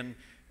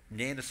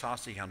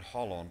 1569 in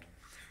Holland,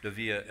 daar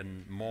was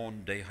een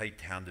man, die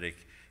heet Hendrik,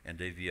 en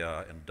die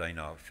was een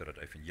dienaar voor het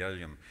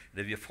evangelium.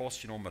 Die was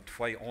vastgenomen met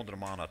 2 andere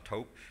mannen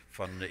taub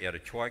van de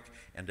kerk,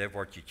 en die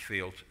wordt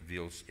gekweld,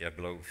 wil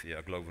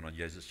geloven aan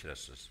Jezus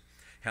Christus.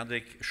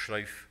 Hendrik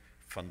schreef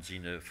van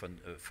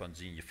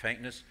zijn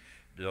gevangenis,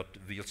 dat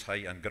wil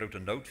hij een grote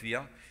nood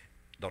was,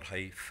 dat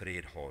hij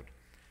vrede had.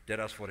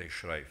 Dat is wat hij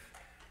schreef.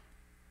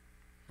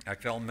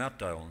 Ik wil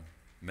meedelen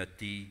met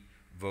die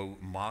wo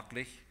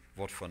makkelijk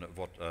wordt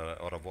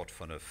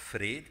van de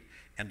vrede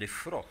en de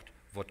vrucht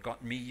wat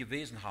God mij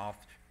gewezen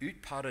heeft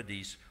uit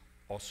paradijs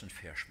als een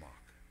versmaak.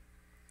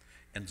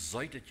 En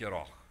zij het je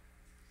ook,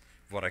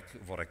 waar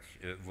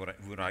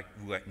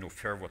ik nog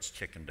ver wat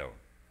checken doe.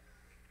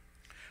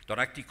 Dat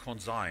ik die kon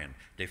zijn,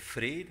 de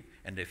vrede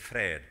en de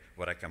vrede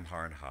wat ik am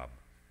Herrn heb.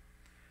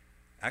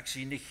 Ik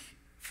zie niet,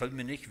 voel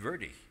me niet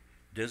würdig,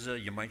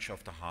 deze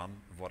gemeenschap te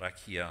hebben,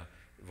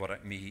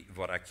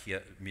 wat ik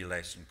hier mee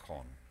leisten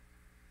kan.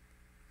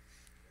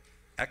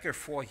 Ik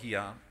ervoor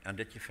hier aan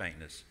dit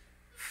gevangenis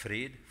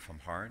vrede van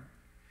Herrn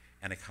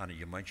en ik ga een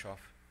gemeenschap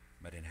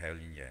met een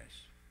Heilige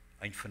Geest.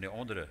 Een van de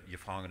andere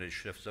gevangenen de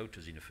schrift zo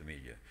te zien in de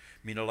familie.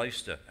 Mijn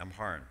luister am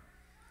Herrn.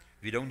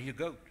 We doen hier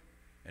goed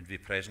en we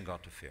prijzen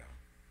God ervoor.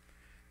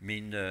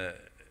 Mijn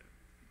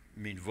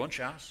wens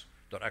is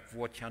dat ik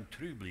woord kan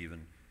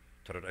terugblijven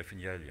tot het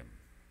evangelium.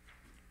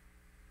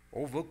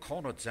 Oh, hoe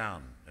kan het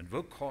zijn? En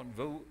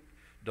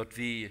dat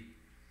we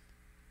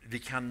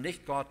kan niet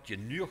God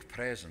genoeg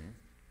prijzen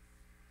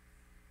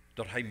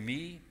dat hij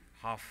mij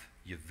heeft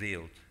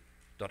gewild,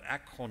 dat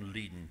ik kon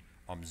lijden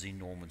om zijn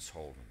namens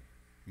houden.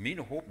 Mijn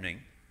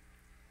hoopning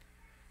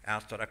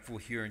is dat ik voor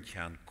hierin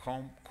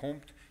kan,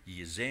 komt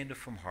je zende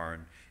van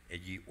Herrn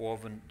en je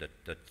oven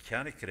dat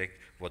koninkrijk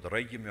wat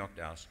rechtgemaakt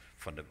is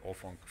van de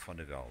aanvang van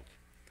de wereld.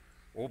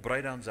 O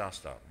Breidan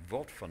Zasta,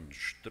 wat van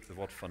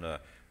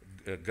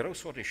een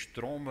grote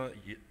stromen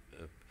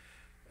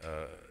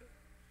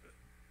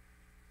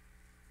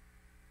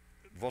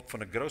wat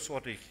van een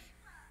großartig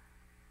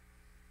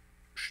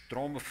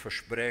strome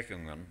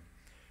Versprechungen,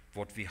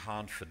 wat we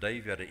gaan voor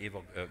die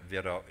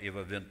weer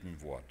überwinden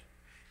wordt.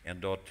 En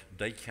dat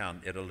die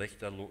kan ihre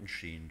Lichter laten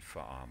schijnen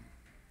für arm.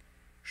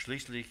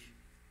 Schließlich,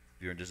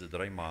 während diese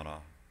 3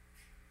 Monate,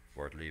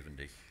 wordt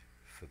lebendig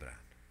verbrannt.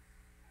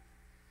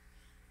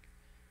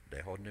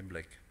 Die haben den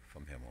Blick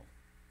vom Himmel.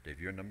 Die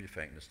wären im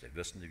Gefängnis, die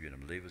wissen, die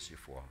wären im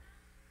Lebensgefahr.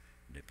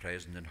 Und die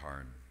preisen den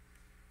Herrn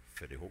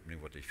für die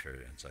Hoffnung, was ich für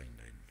ihn sein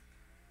werden.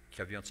 Ich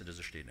habe uns in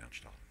diese Stehen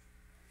anstellen.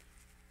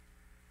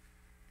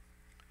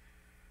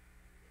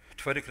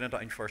 2. Korinther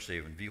 1, Vers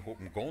 7. Wir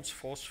hoffen ganz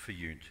fast für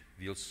jünd,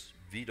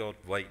 wie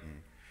dort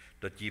weiten,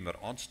 dass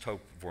jemand ans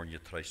taub worden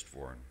getreist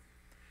worden.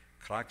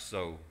 Krak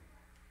so,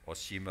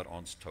 als jemand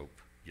ans taub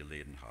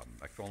geleden haben.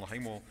 Ich will noch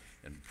einmal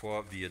ein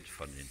paar Wort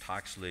von den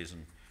Tags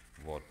lesen,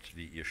 was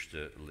wir erst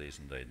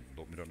lesen werden.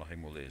 Lass mich das noch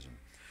einmal lesen.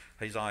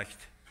 Er sagt,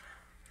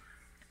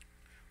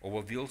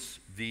 aber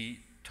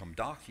wie zum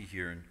Tag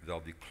hören,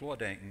 weil wir klar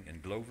denken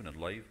und glauben und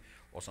leben,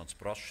 als uns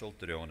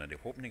Brastschild drohen und die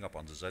Hoffnung auf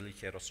unsere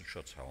Seligkeit als einen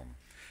Schutz haben.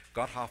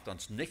 Gott hat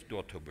uns nicht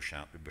dazu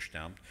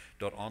bestimmt,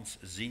 dass uns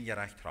sein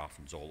Gerecht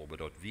treffen soll, aber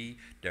dass wir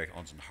durch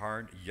unseren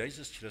Herrn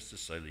Jesus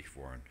Christus selig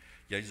worden.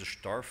 Jesus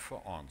starb für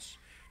uns,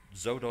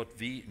 so dass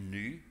wir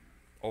nu,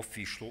 auf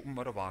wie schlopen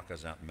oder wakker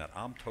sind, mit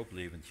am Taub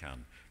leben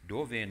können.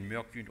 Da werden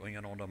merkt und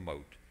einander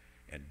Mut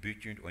und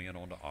büht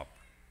einander ab,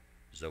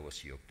 so was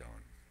sie auch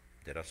tun.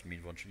 Das ist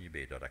mein Wunsch und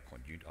Gebet, dass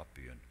ich jünd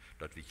abbühen,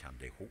 dass wir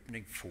die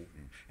Hoffnung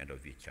folgen und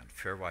dass wir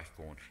vorwärts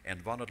gehen.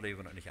 Und wenn das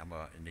Leben nicht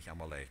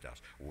einmal leicht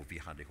ist, aber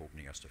wir haben die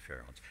Hoffnung erst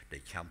für uns. Die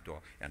kommt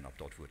da und ab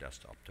dort wird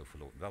erst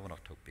abzuverloten. Wir wollen noch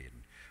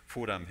beten.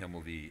 Vor dem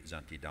Himmel, wir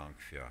sind die Dank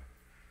für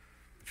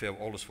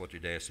alles, was du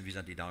da ist. Und wir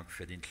sind die Dank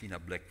für den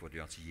kleinen Blick, was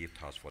du uns gegeben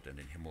hast, was in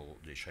den Himmel,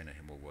 der schöne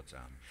Himmel wird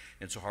sein.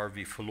 Und so haben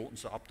wir verloten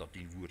sie ab, dass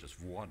dein Wort ist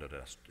wahr,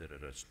 das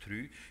ist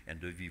treu,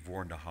 und dass wir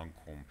wollen da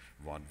kommen,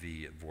 wenn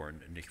wir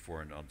wollen nicht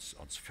wollen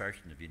uns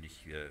fürchten, wenn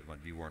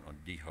wir wollen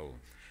an die holen.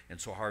 Und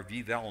so haben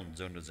wir wollen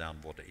so sein,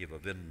 was wir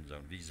überwinden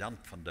sollen. Wir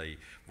sind von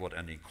denen, was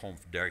an den Kampf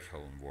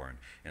durchholen wollen.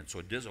 Und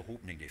so diese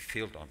Hoffnung, die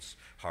fehlt uns,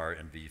 Herr,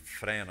 und wir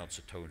freuen uns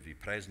zu tun, wir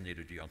preisen dir,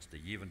 die uns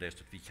gegeben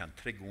hast, dass wir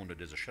zurückgehen in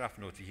diese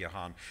Schriften, die wir hier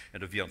haben,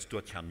 und dass wir uns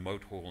dort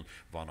Mut holen,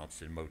 wenn uns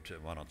der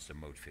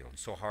Mut fehlt.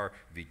 So, Herr,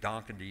 wir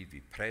danken dir,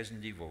 wir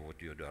preisen dir, wo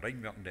du da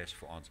reinwirken lässt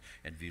für uns,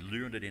 und wir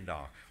lernen den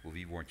Tag, wo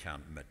wir wollen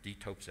mit dir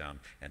taub sein,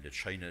 und das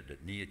schöne,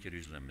 das neue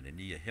Jerusalem, und den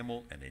neuen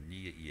Himmel, und den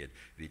neuen Erde.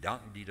 Wir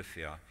danken dir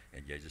dafür,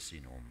 in Jesus'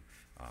 Namen.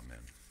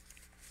 Amen.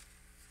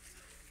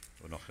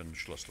 Und noch ein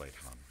Schlusslied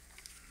haben.